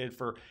compensated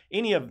for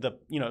any of the,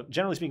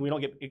 generally speaking, we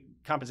don't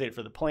get compensated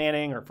for the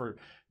planning or for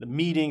the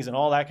meetings and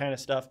all that kind of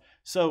stuff.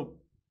 So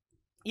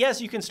yes,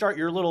 you can start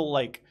your little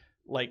like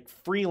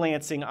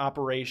freelancing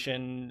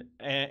operation,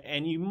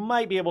 and you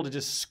might be able to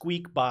just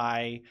squeak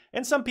by,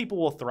 and some people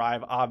will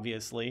thrive,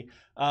 obviously,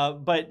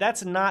 but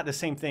that's not the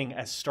same thing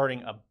as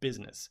starting a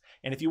business.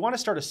 And if you want to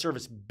start a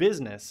service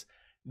business,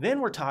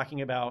 then we're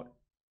talking about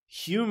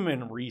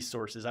human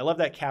resources. I love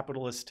that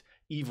capitalist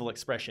evil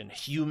expression,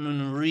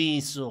 human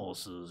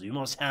resources. You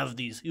must have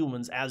these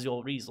humans as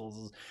your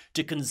resources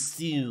to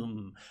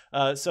consume.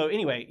 So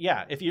anyway,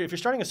 yeah, if you're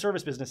starting a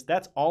service business,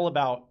 that's all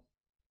about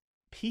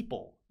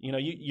people.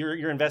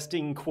 You're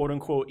investing, quote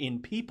unquote,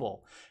 in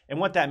people. And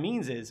what that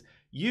means is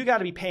you got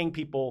to be paying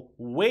people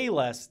way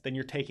less than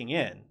you're taking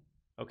in.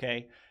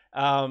 Okay.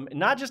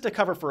 Not just to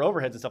cover for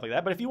overheads and stuff like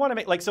that, but if you want to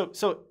make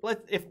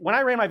when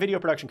I ran my video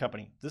production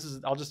company,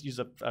 I'll just use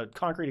a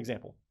concrete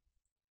example.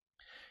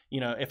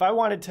 If I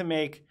wanted to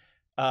make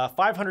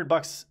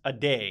 $500 a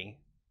day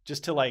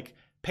just to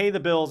pay the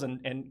bills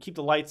and keep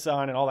the lights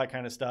on and all that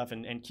kind of stuff,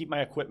 and keep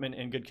my equipment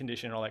in good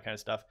condition and all that kind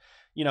of stuff,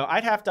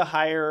 I'd have to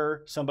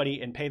hire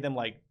somebody and pay them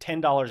like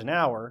 $10 an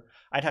hour.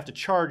 I'd have to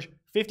charge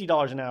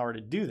 $50 an hour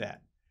to do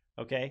that.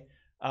 Okay.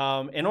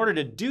 In order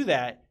to do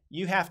that,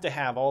 you have to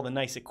have all the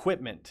nice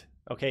equipment.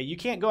 Okay. You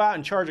can't go out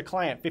and charge a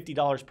client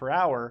 $50 per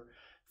hour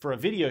for a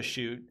video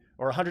shoot,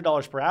 or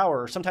 $100 per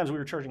hour. Or sometimes we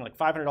were charging like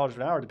 $500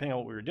 an hour, depending on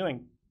what we were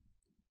doing.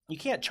 You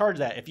can't charge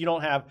that if you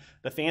don't have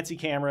the fancy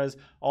cameras,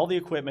 all the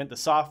equipment, the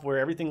software,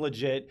 everything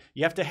legit.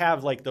 You have to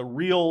have like the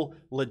real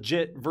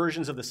legit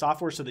versions of the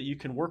software so that you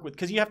can work with,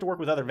 because you have to work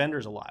with other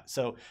vendors a lot.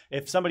 So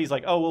if somebody's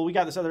like, oh, well, we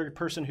got this other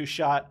person who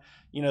shot,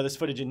 this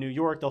footage in New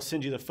York, they'll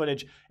send you the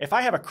footage. If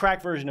I have a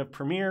cracked version of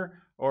Premiere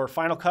or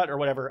Final Cut or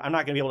whatever, I'm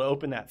not going to be able to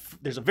open that.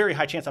 There's a very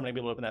high chance I'm going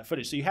to be able to open that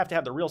footage. So you have to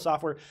have the real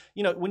software.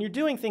 When you're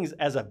doing things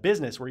as a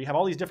business where you have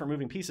all these different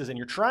moving pieces and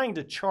you're trying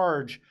to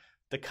charge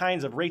the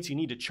kinds of rates you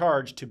need to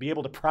charge to be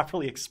able to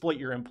properly exploit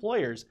your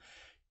employers,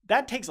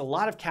 that takes a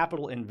lot of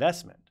capital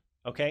investment.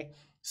 Okay.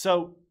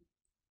 So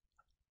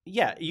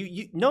yeah,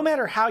 you no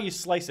matter how you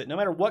slice it, no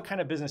matter what kind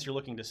of business you're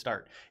looking to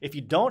start, if you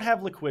don't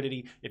have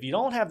liquidity, if you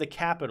don't have the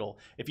capital,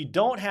 if you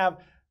don't have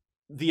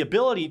the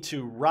ability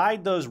to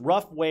ride those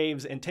rough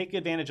waves and take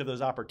advantage of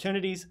those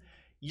opportunities,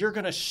 you're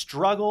going to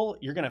struggle,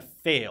 you're going to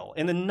fail.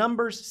 And the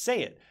numbers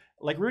say it.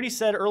 Like Rudy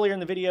said earlier in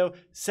the video,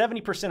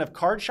 70% of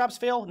card shops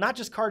fail, not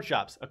just card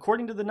shops.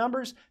 According to the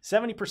numbers,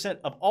 70%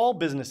 of all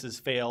businesses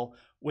fail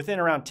within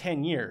around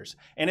 10 years.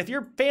 And if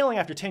you're failing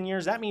after 10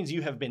 years, that means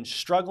you have been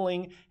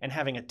struggling and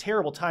having a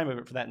terrible time of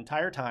it for that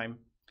entire time.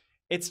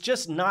 It's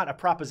just not a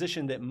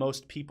proposition that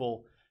most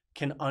people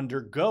can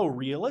undergo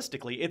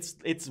realistically.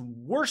 It's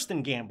worse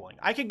than gambling.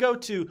 I could go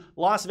to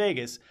Las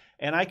Vegas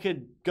and I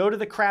could go to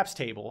the craps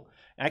table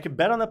and I could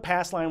bet on the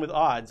pass line with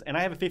odds, and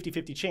I have a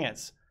 50-50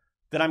 chance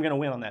that I'm going to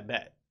win on that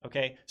bet.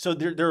 Okay, so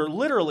they're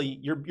literally,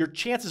 your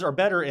chances are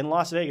better in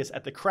Las Vegas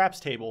at the craps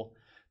table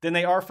than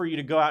they are for you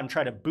to go out and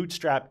try to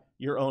bootstrap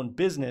your own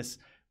business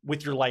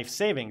with your life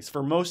savings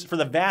for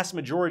the vast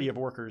majority of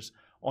workers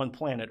on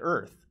planet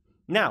Earth.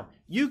 Now,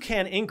 you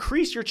can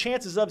increase your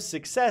chances of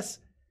success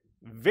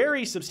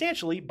very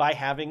substantially by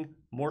having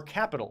more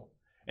capital.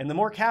 And the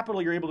more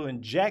capital you're able to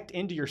inject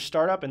into your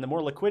startup, and the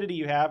more liquidity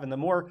you have, and the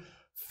more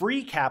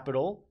free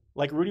capital,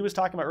 like Rudy was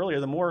talking about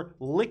earlier, the more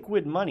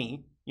liquid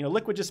money.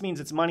 Liquid just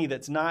means it's money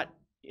that's not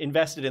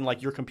invested in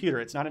like your computer.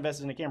 It's not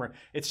invested in a camera.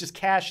 It's just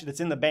cash that's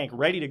in the bank,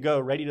 ready to go,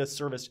 ready to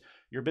service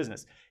your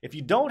business. If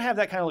you don't have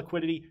that kind of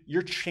liquidity,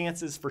 your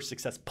chances for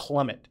success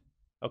plummet.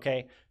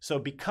 Okay? So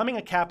becoming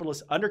a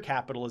capitalist under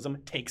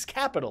capitalism takes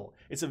capital.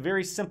 It's a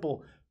very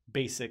simple,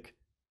 basic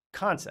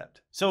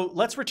concept. So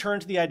let's return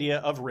to the idea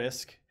of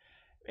risk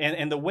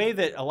and the way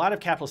that a lot of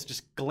capitalists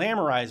just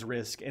glamorize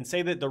risk and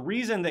say that the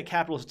reason that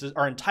capitalists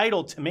are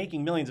entitled to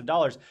making millions of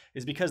dollars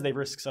is because they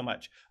risk so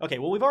much. Okay,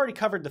 well, we've already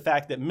covered the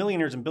fact that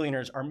millionaires and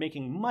billionaires are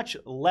making much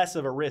less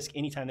of a risk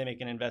anytime they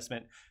make an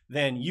investment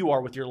than you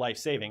are with your life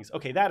savings.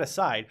 Okay, that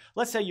aside,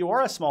 let's say you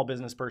are a small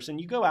business person.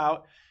 You go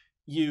out,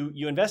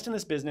 you invest in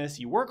this business,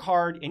 you work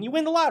hard, and you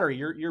win the lottery.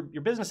 Your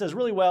business does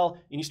really well,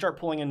 and you start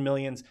pulling in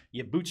millions.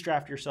 You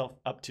bootstrap yourself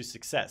up to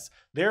success.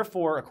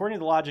 Therefore, according to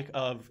the logic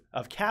of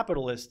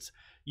capitalists,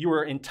 you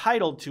are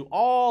entitled to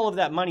all of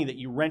that money that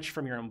you wrench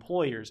from your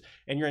employers,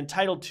 and you're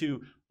entitled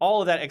to all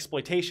of that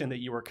exploitation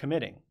that you are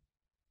committing.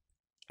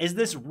 Is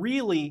this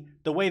really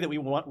the way that we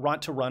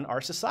want to run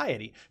our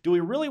society? Do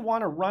we really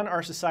want to run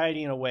our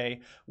society in a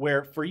way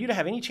where for you to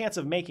have any chance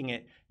of making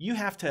it, you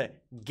have to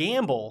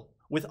gamble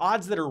with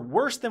odds that are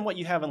worse than what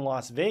you have in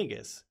Las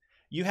Vegas?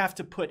 You have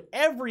to put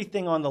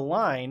everything on the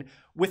line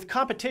with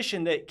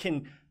competition that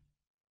can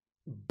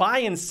buy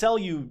and sell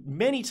you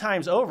many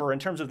times over in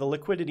terms of the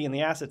liquidity and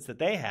the assets that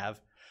they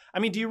have. I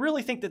mean, do you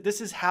really think that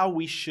this is how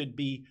we should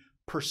be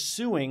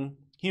pursuing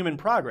human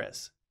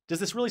progress? Does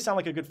this really sound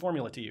like a good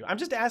formula to you? I'm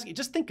just asking,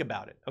 just think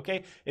about it,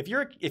 okay? If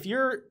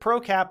you're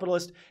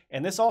pro-capitalist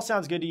and this all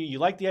sounds good to you, you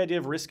like the idea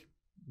of risk,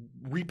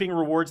 reaping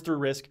rewards through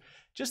risk,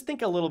 just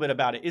think a little bit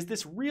about it. Is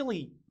this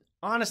really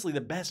honestly the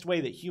best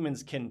way that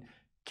humans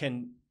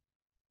can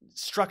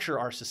structure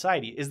our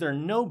society? Is there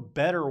no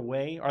better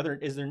way?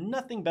 Is there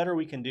nothing better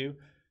we can do?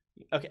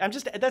 Okay,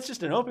 that's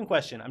just an open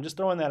question. I'm just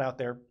throwing that out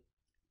there.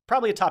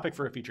 Probably a topic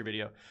for a future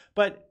video.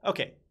 But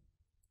okay,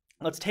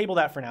 let's table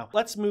that for now.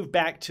 Let's move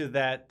back to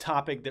that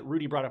topic that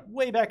Rudy brought up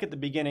way back at the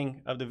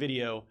beginning of the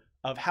video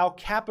of how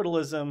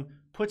capitalism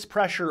puts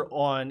pressure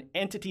on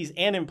entities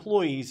and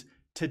employees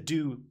to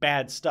do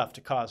bad stuff,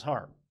 to cause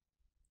harm.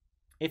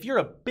 If you're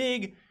a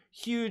big,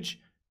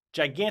 huge,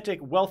 gigantic,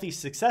 wealthy,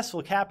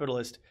 successful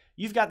capitalist,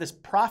 you've got this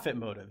profit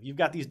motive. You've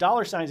got these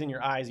dollar signs in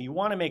your eyes. You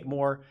want to make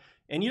more,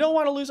 and you don't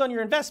want to lose on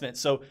your investment.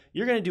 So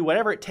you're going to do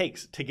whatever it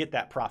takes to get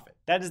that profit.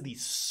 That is the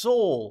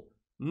sole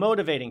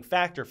motivating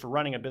factor for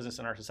running a business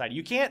in our society.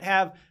 You can't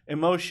have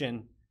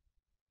emotion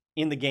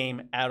in the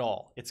game at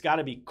all. It's got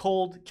to be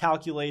cold,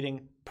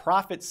 calculating,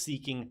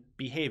 profit-seeking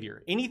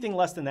behavior. Anything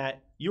less than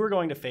that, you are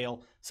going to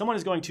fail. Someone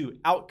is going to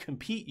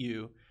outcompete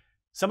you.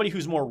 Somebody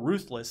who's more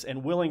ruthless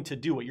and willing to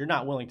do what you're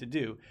not willing to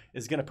do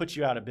is going to put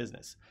you out of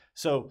business.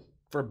 So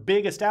for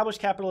big established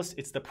capitalists,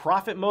 it's the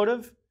profit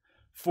motive.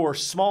 For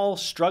small,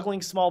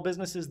 struggling small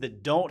businesses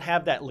that don't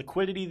have that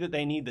liquidity that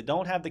they need, that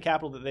don't have the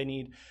capital that they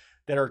need,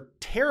 that are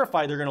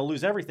terrified they're going to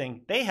lose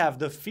everything, they have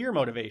the fear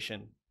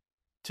motivation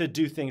to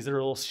do things that are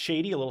a little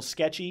shady, a little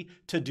sketchy,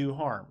 to do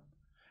harm.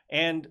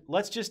 And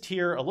let's just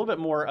hear a little bit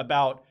more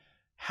about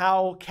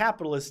how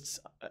capitalists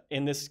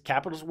in this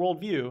capitalist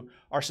worldview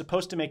are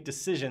supposed to make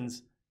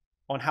decisions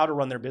on how to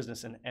run their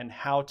business and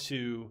how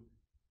to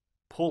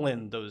pull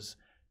in those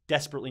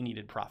desperately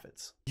needed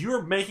profits.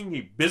 You're making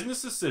a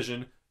business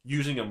decision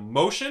using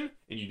emotion,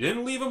 and you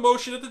didn't leave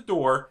emotion at the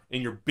door,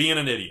 and you're being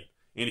an idiot.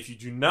 And if you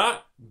do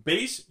not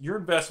base your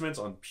investments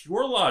on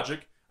pure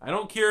logic, I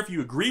don't care if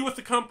you agree with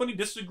the company,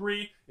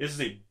 disagree, this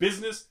is a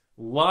business,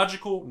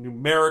 logical,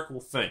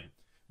 numerical thing.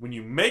 When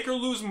you make or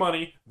lose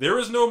money, there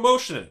is no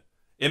emotion in it.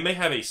 It may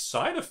have a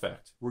side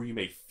effect where you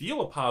may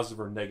feel a positive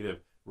or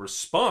negative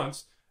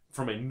response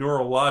from a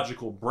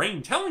neurological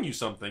brain telling you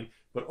something,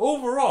 but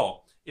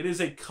overall, it is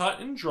a cut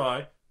and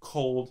dry,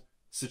 cold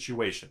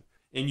situation.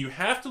 And you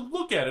have to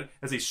look at it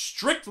as a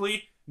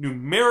strictly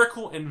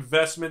numerical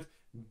investment,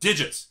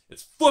 digits.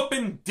 It's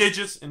flipping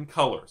digits and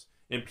colors.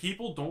 And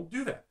people don't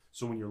do that.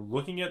 So when you're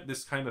looking at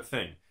this kind of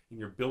thing and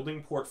you're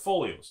building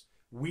portfolios,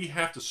 we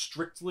have to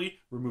strictly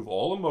remove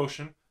all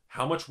emotion,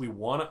 how much we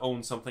want to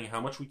own something, how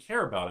much we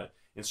care about it,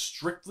 and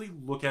strictly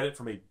look at it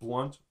from a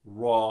blunt,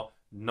 raw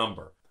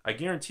number. I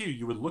guarantee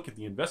you would look at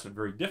the investment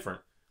very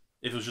different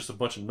if it was just a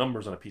bunch of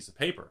numbers on a piece of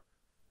paper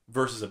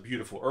versus a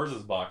beautiful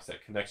Urza's box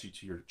that connects you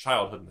to your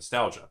childhood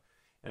nostalgia.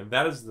 And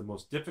that is the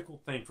most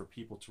difficult thing for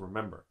people to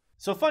remember.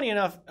 So funny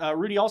enough,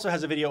 Rudy also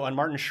has a video on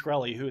Martin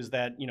Shkreli, who is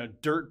that,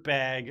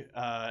 dirtbag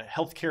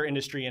healthcare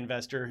industry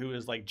investor who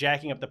is like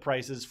jacking up the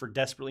prices for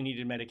desperately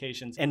needed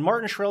medications. And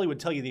Martin Shkreli would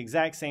tell you the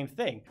exact same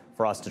thing.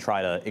 For us to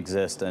try to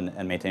exist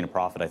and maintain a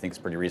profit, I think is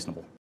pretty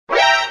reasonable.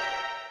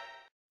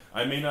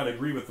 I may not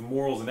agree with the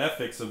morals and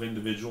ethics of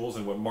individuals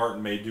and what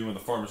Martin may do in the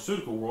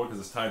pharmaceutical world because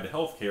it's tied to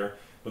healthcare,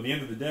 but at the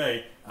end of the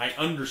day, I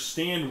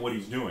understand what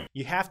he's doing.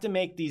 You have to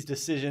make these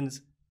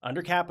decisions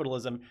under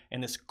capitalism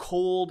in this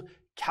cold,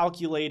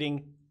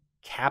 calculating,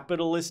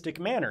 capitalistic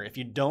manner. If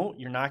you don't,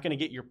 you're not going to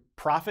get your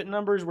profit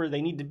numbers where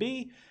they need to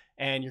be,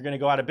 and you're going to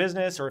go out of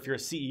business, or if you're a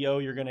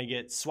CEO, you're going to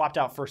get swapped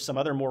out for some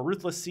other more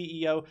ruthless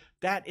CEO.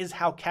 That is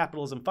how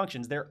capitalism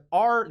functions.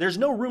 There's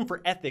no room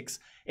for ethics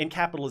in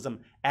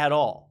capitalism at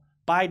all,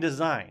 by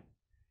design.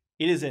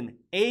 It is an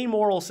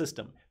amoral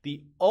system.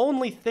 The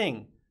only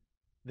thing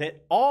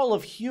that all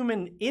of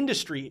human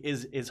industry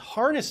is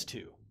harnessed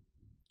to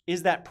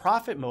is that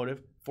profit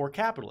motive for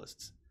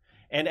capitalists.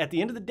 And at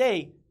the end of the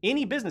day,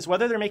 any business,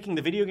 whether they're making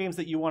the video games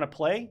that you want to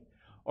play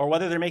or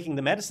whether they're making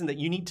the medicine that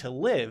you need to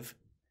live,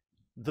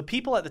 the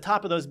people at the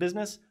top of those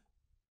business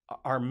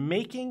are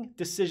making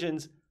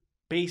decisions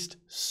based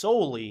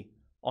solely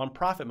on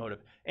profit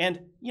motive. And,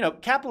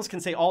 capitalists can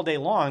say all day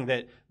long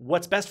that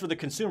what's best for the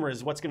consumer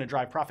is what's going to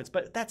drive profits,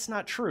 but that's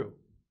not true.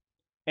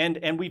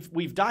 And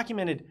we've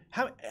documented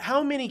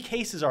how many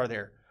cases are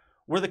there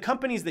where the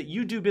companies that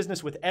you do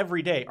business with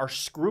every day are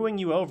screwing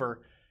you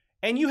over,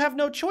 and you have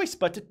no choice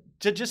but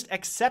to just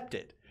accept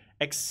it.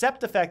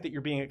 Accept the fact that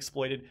you're being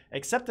exploited.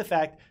 Accept the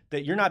fact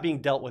that you're not being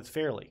dealt with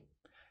fairly.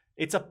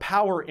 It's a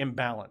power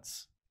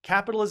imbalance.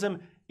 Capitalism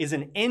is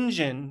an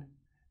engine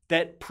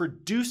that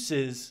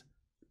produces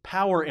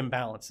power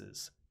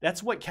imbalances.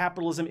 That's what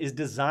capitalism is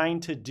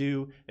designed to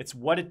do. It's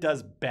what it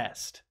does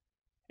best.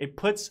 It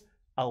puts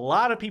a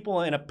lot of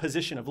people in a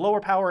position of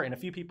lower power and a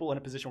few people in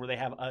a position where they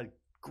have a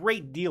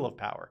great deal of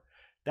power.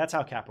 That's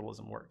how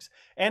capitalism works.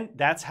 And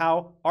that's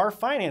how our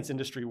finance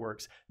industry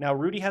works. Now,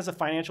 Rudy has a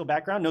financial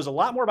background, knows a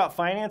lot more about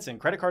finance and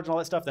credit cards and all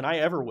that stuff than I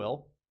ever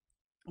will.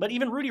 But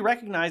even Rudy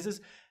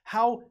recognizes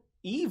how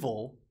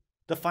evil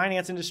the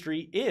finance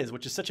industry is,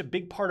 which is such a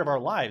big part of our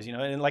lives.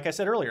 And like I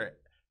said earlier,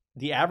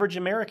 the average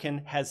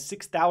American has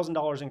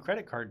 $6,000 in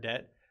credit card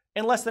debt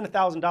and less than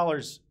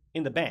 $1,000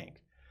 in the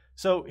bank.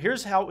 So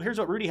here's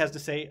what Rudy has to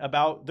say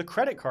about the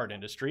credit card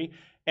industry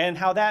and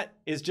how that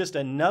is just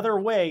another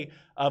way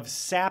of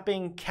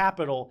sapping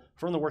capital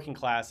from the working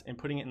class and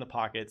putting it in the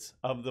pockets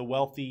of the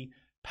wealthy,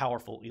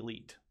 powerful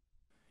elite.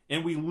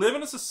 And we live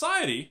in a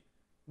society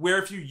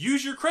where if you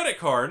use your credit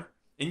card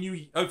and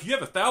if you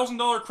have a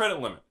 $1,000 credit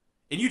limit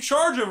and you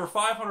charge over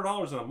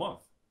 $500 in a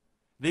month,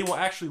 they will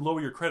actually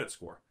lower your credit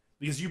score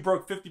because you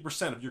broke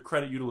 50% of your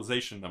credit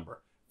utilization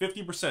number.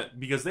 50%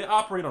 because they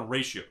operate on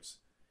ratios.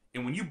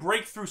 And when you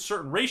break through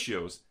certain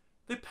ratios,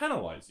 they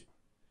penalize you.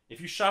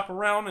 If you shop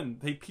around and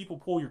people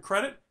pull your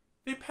credit,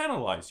 they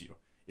penalize you.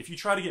 If you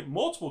try to get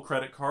multiple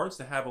credit cards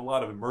to have a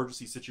lot of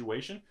emergency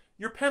situation,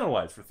 you're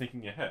penalized for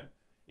thinking ahead.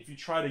 If you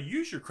try to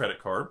use your credit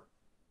card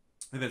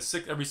and then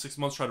every 6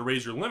 months try to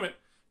raise your limit,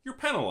 you're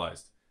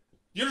penalized.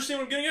 You understand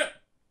what I'm getting at?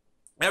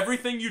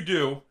 Everything you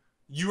do,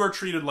 you are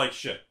treated like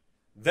shit.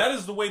 That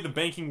is the way the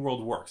banking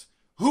world works.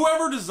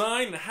 Whoever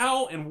designed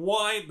how and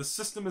why the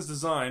system is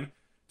designed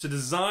to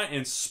design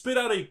and spit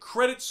out a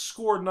credit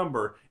score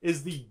number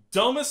is the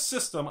dumbest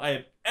system I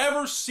have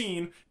ever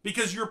seen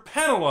because you're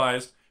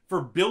penalized for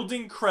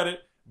building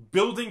credit,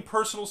 building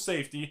personal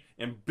safety,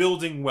 and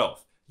building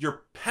wealth.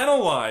 You're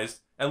penalized,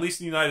 at least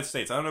in the United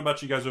States. I don't know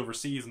about you guys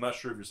overseas. I'm not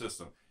sure of your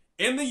system.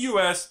 In the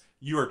U.S.,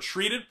 you are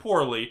treated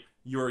poorly.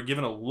 You are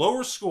given a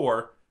lower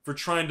score for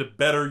trying to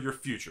better your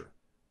future.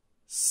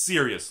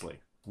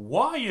 Seriously.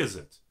 Why is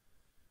it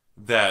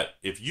that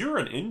if you're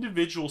an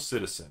individual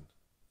citizen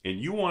and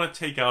you want to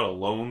take out a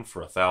loan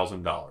for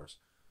 $1,000,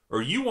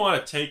 or you want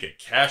to take a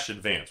cash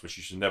advance, which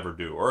you should never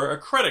do, or a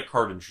credit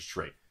card interest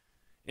rate,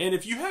 and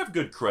if you have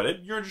good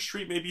credit, your interest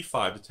rate may be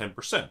 5 to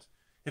 10%.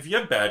 If you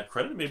have bad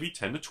credit, it may be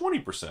 10 to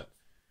 20%.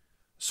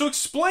 So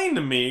explain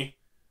to me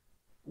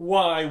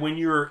why, when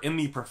you're in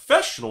the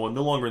professional and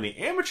no longer in the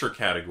amateur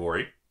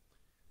category,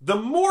 the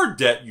more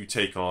debt you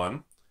take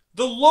on,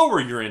 the lower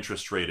your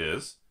interest rate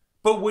is.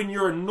 But when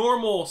you're a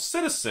normal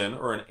citizen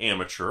or an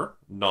amateur,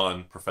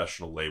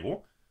 non-professional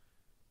label,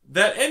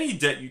 that any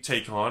debt you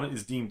take on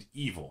is deemed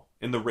evil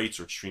and the rates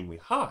are extremely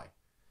high.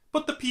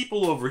 But the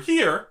people over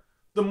here,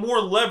 the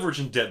more leverage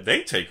and debt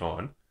they take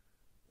on,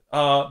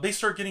 they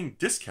start getting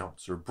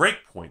discounts or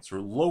break points or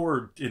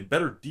lower and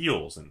better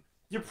deals, and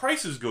your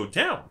prices go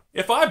down.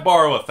 If I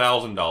borrow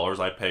 $1,000,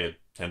 I pay a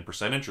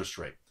 10% interest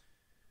rate.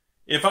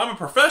 If I'm a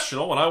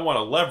professional and I want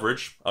to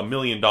leverage $1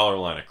 million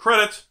line of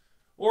credit,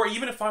 or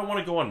even if I want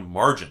to go on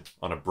margin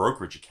on a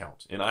brokerage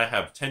account and I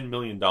have $10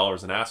 million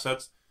in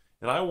assets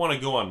and I want to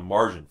go on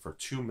margin for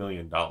 $2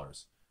 million.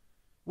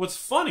 What's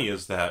funny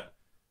is that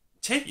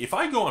if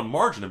I go on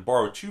margin and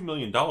borrow $2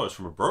 million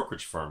from a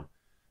brokerage firm,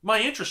 my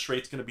interest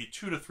rate's going to be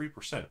 2 to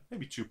 3%,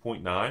 maybe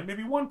 2.9,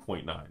 maybe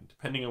 1.9,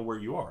 depending on where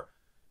you are.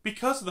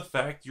 Because of the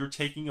fact you're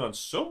taking on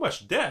so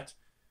much debt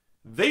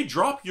they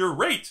drop your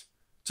rate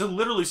to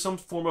literally some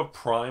form of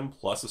prime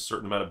plus a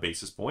certain amount of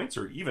basis points,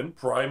 or even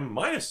prime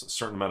minus a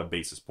certain amount of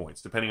basis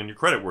points, depending on your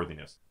credit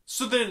worthiness.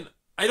 So then,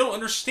 I don't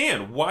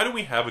understand, why do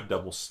we have a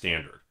double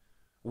standard?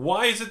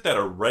 Why is it that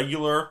a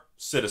regular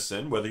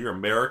citizen, whether you're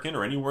American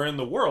or anywhere in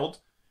the world,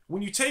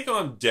 when you take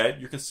on debt,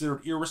 you're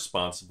considered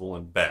irresponsible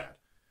and bad?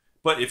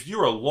 But if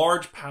you're a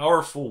large,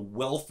 powerful,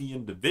 wealthy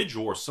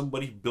individual or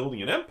somebody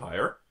building an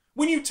empire,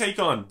 when you take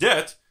on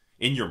debt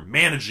and you're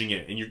managing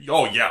it and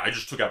oh yeah, I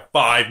just took out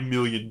 $5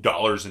 million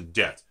in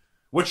debt.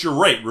 What's your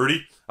rate,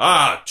 Rudy?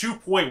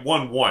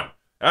 2.11.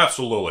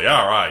 Absolutely.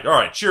 All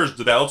right. Cheers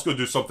to that. Let's go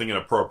do something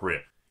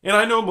inappropriate. And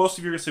I know most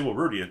of you are going to say, well,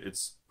 Rudy,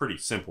 it's pretty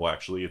simple,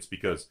 actually. It's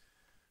because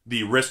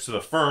the risk to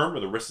the firm or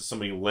the risk to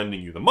somebody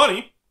lending you the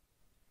money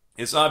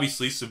is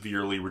obviously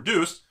severely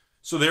reduced.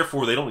 So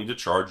therefore, they don't need to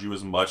charge you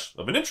as much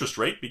of an interest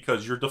rate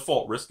because your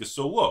default risk is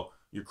so low.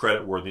 Your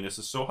credit worthiness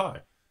is so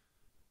high.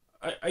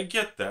 I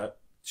get that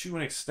to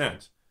an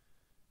extent.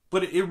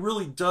 But it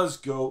really does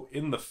go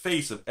in the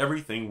face of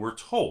everything we're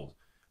told.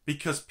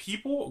 Because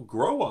people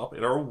grow up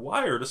and are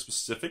wired a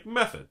specific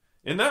method.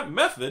 And that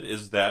method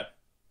is that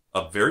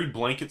a very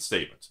blanket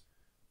statement.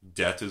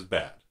 Debt is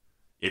bad.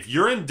 If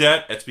you're in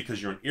debt, it's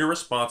because you're an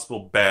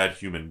irresponsible, bad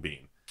human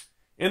being.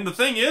 And the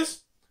thing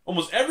is,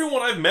 almost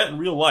everyone I've met in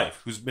real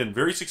life who's been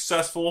very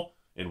successful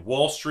in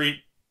Wall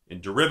Street,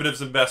 in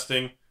derivatives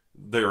investing,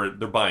 they're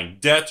buying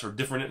debt or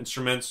different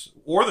instruments,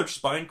 or they're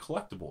just buying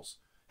collectibles.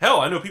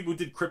 Hell, I know people who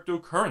did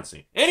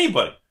cryptocurrency.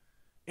 Anybody.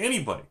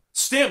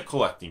 Stamp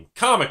collecting,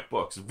 comic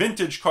books,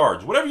 vintage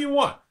cards, whatever you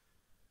want.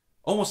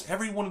 Almost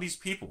every one of these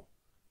people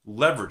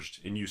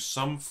leveraged and used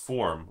some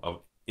form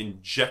of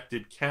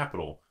injected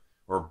capital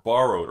or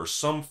borrowed or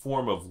some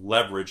form of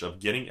leverage of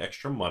getting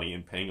extra money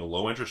and paying a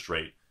low interest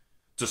rate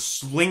to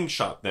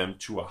slingshot them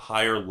to a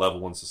higher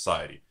level in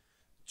society,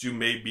 to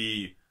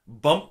maybe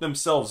bump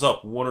themselves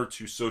up one or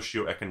two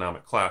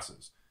socioeconomic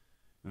classes.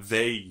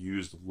 They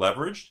used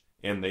leverage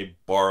and they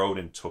borrowed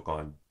and took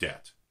on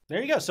debt.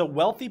 There you go. So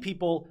wealthy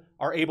people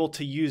are able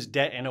to use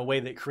debt in a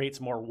way that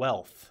creates more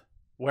wealth.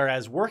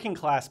 Whereas working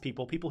class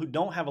people, people who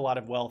don't have a lot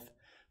of wealth,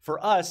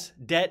 for us,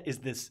 debt is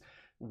this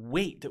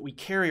weight that we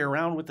carry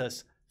around with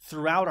us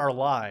throughout our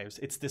lives.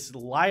 It's this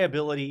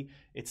liability.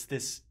 It's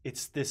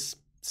this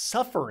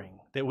suffering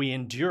that we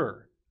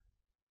endure.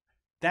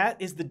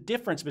 That is the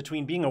difference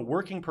between being a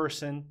working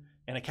person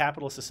in a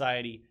capitalist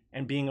society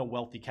and being a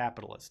wealthy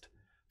capitalist.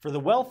 For the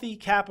wealthy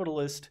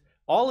capitalist,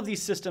 all of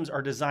these systems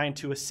are designed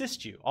to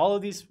assist you. All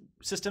of these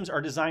systems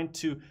are designed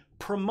to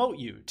promote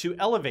you, to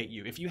elevate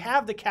you. If you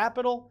have the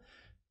capital,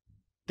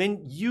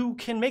 then you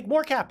can make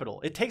more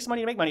capital. It takes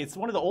money to make money. It's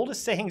one of the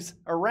oldest sayings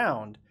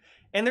around,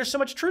 and there's so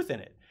much truth in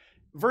it.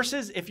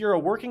 Versus if you're a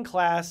working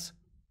class,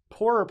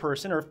 poorer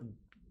person,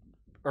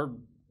 or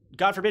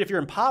God forbid, if you're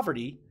in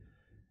poverty,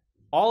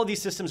 all of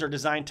these systems are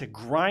designed to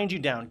grind you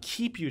down,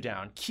 keep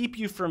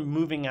you from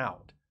moving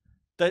out.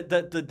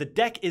 The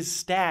deck is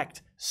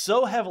stacked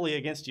so heavily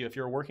against you if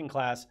you're a working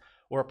class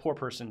or a poor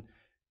person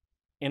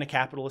in a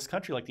capitalist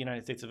country like the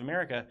United States of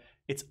America.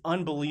 It's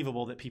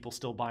unbelievable that people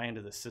still buy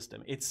into this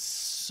system. It's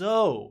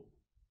so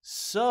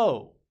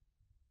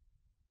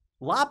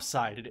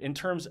lopsided in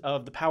terms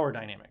of the power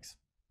dynamics.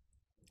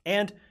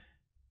 And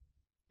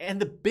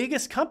the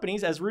biggest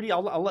companies, as Rudy,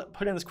 I'll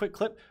put in this quick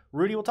clip,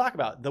 Rudy will talk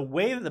about, the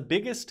way that the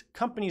biggest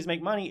companies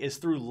make money is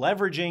through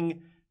leveraging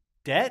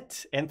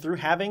debt and through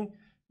having,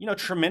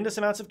 tremendous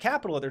amounts of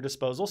capital at their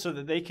disposal so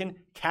that they can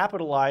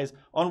capitalize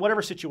on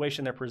whatever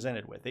situation they're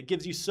presented with. It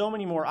gives you so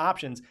many more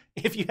options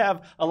if you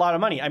have a lot of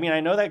money. I mean,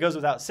 I know that goes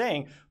without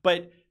saying,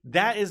 but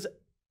that is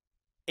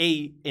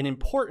an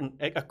important,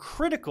 a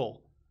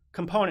critical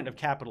component of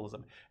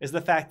capitalism, is the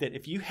fact that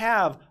if you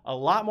have a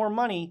lot more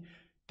money,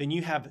 then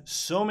you have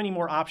so many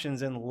more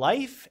options in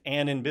life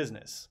and in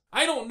business.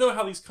 I don't know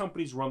how these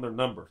companies run their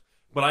numbers,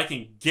 but I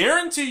can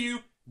guarantee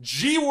you,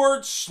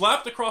 G-word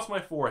slapped across my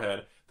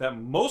forehead, that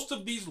most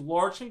of these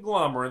large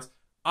conglomerates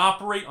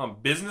operate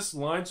on business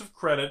lines of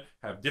credit,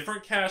 have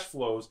different cash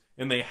flows,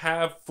 and they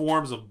have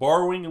forms of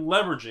borrowing and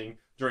leveraging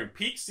during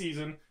peak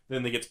season.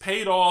 Then it gets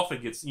paid off.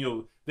 It gets,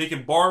 they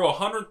can borrow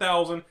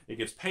 $100,000. It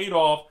gets paid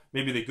off.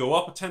 Maybe they go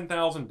up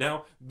 $10,000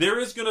 down. There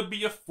is going to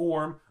be a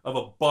form of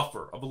a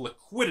buffer, of a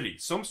liquidity,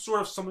 some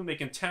sort of something they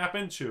can tap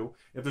into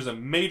if there's a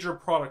major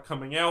product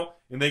coming out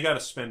and they got to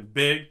spend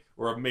big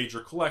or a major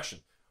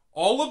collection.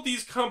 All of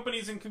these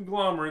companies and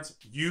conglomerates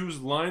use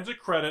lines of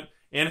credit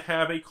and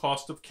have a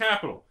cost of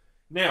capital.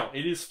 Now,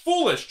 it is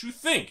foolish to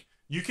think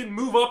you can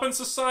move up in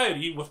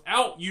society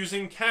without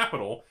using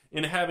capital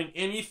and having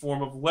any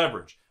form of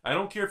leverage. I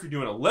don't care if you're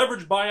doing a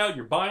leverage buyout,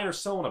 you're buying or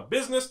selling a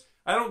business.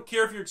 I don't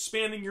care if you're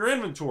expanding your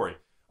inventory.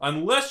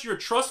 Unless you're a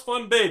trust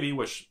fund baby,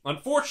 which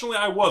unfortunately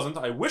I wasn't.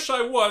 I wish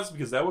I was,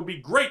 because that would be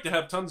great to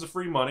have tons of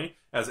free money,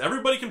 as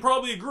everybody can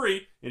probably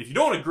agree. And if you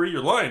don't agree,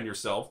 you're lying to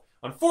yourself.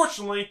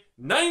 Unfortunately,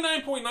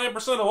 99.9%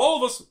 of all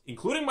of us,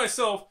 including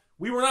myself,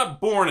 we were not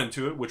born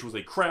into it, which was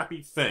a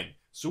crappy thing.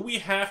 So we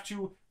have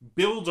to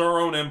build our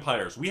own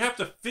empires. We have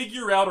to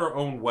figure out our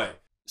own way.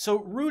 So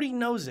Rudy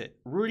knows it.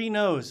 Rudy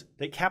knows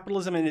that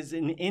capitalism is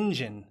an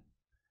engine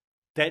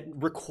that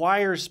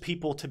requires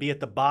people to be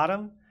at the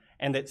bottom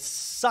and that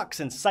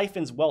sucks and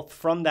siphons wealth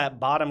from that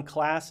bottom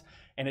class,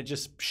 and it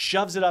just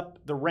shoves it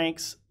up the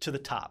ranks to the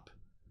top.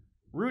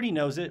 Rudy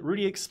knows it.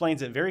 Rudy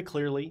explains it very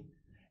clearly.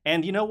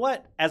 And you know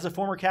what? As a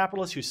former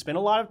capitalist who spent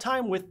a lot of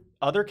time with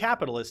other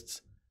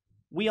capitalists,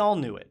 we all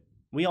knew it.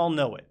 We all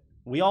know it.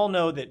 We all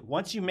know that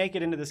once you make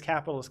it into this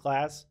capitalist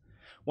class,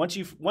 once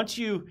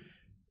you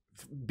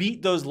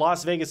beat those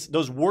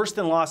worse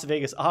than Las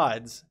Vegas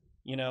odds,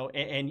 you know,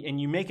 and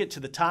you make it to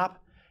the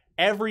top,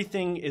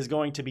 everything is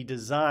going to be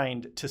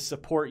designed to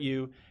support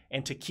you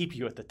and to keep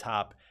you at the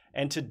top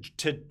and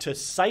to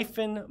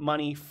siphon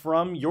money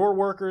from your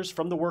workers,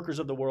 from the workers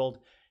of the world,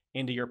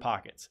 into your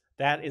pockets.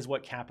 That is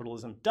what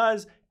capitalism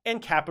does,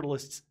 and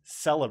capitalists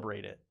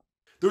celebrate it.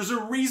 There's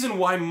a reason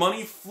why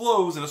money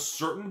flows in a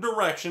certain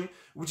direction,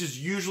 which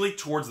is usually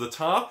towards the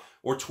top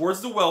or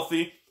towards the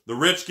wealthy. The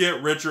rich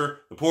get richer,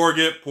 the poor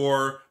get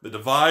poorer, the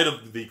divide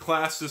of the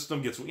class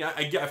system gets...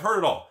 I've heard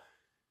it all.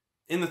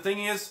 And the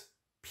thing is,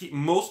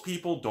 most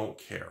people don't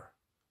care.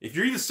 If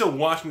you're even still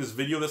watching this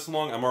video this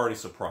long, I'm already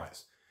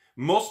surprised.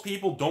 Most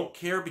people don't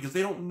care because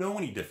they don't know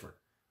any different.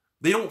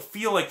 They don't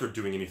feel like they're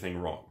doing anything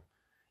wrong.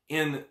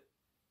 And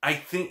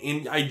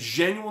I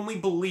genuinely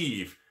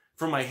believe,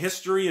 from my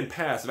history and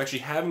past of actually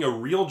having a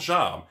real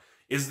job,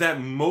 is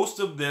that most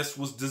of this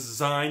was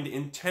designed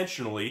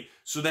intentionally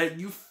so that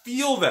you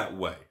feel that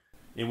way.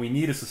 And we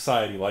need a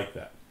society like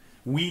that.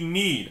 We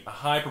need a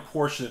high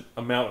proportionate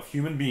amount of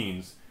human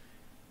beings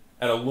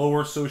at a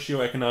lower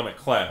socioeconomic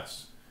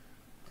class.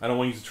 I don't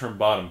want to use the term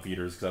bottom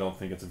feeders because I don't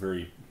think it's a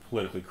very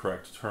politically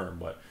correct term,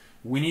 but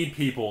we need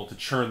people to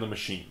churn the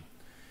machine.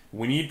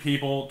 We need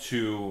people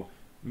to,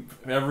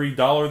 every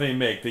dollar they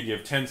make, they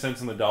give 10 cents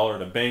on the dollar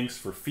to banks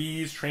for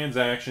fees,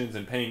 transactions,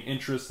 and paying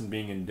interest and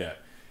being in debt.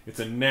 It's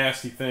a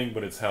nasty thing,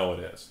 but it's how it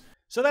is.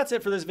 So that's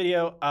it for this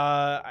video.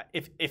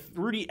 If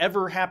Rudy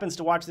ever happens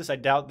to watch this, I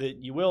doubt that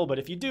you will, but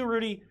if you do,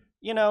 Rudy,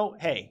 you know,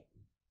 hey,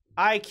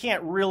 I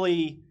can't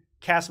really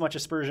cast much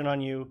aspersion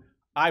on you.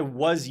 I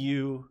was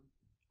you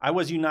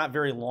not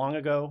very long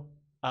ago.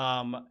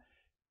 From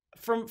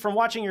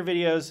watching your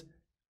videos,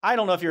 I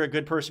don't know if you're a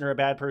good person or a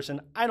bad person.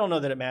 I don't know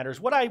that it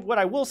matters. What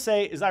I will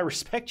say is I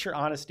respect your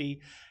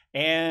honesty,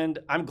 and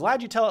I'm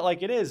glad you tell it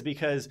like it is,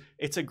 because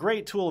it's a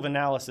great tool of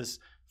analysis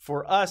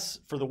for us,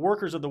 for the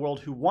workers of the world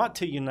who want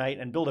to unite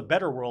and build a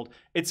better world.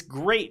 It's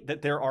great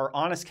that there are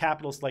honest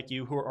capitalists like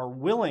you who are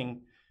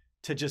willing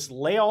to just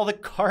lay all the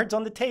cards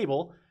on the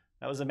table.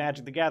 That was a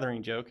Magic the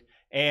Gathering joke.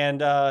 And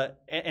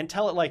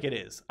tell it like it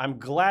is. I'm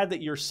glad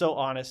that you're so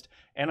honest,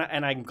 and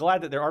I'm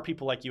glad that there are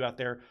people like you out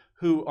there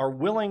who are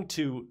willing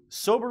to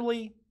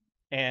soberly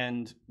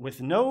and with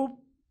no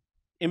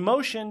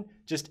emotion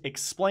just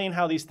explain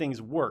how these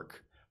things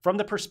work from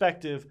the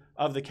perspective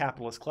of the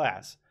capitalist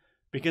class,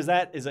 because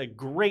that is a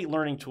great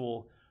learning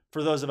tool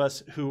for those of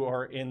us who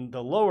are in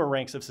the lower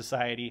ranks of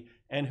society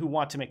and who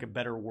want to make a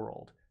better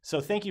world. So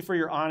thank you for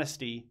your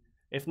honesty,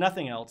 if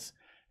nothing else.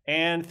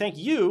 And thank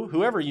you,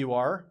 whoever you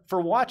are,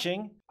 for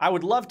watching. I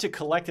would love to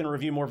collect and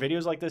review more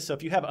videos like this. So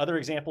if you have other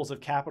examples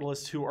of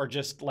capitalists who are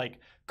just like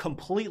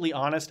completely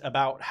honest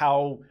about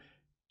how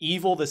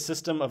evil the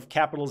system of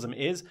capitalism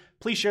is,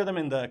 please share them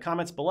in the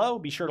comments below.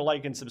 Be sure to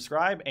like and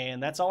subscribe.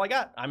 And that's all I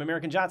got. I'm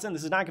American Johnson.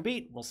 This is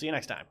NonCompete. We'll see you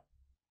next time.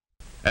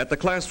 At the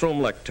classroom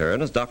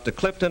lectern is Dr.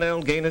 Clifton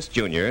L. Gaines,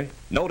 Jr.,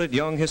 noted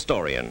young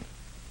historian.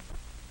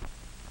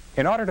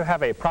 In order to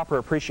have a proper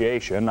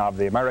appreciation of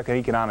the American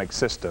economic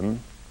system,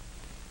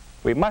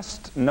 we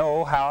must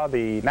know how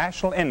the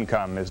national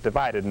income is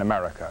divided in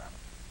America.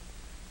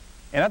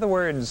 In other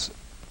words,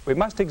 we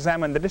must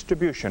examine the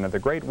distribution of the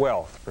great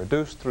wealth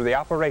produced through the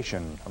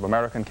operation of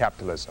American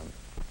capitalism.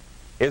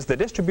 Is the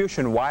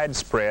distribution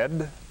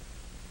widespread,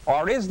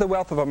 or is the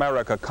wealth of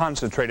America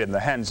concentrated in the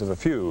hands of a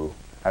few,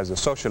 as the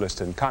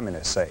socialists and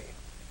communists say?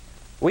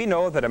 We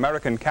know that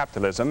American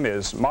capitalism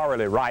is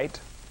morally right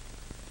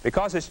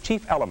because its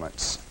chief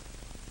elements,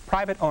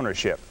 private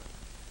ownership,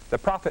 the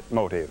profit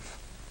motive,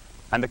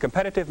 and the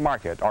competitive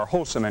market, are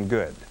wholesome and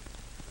good.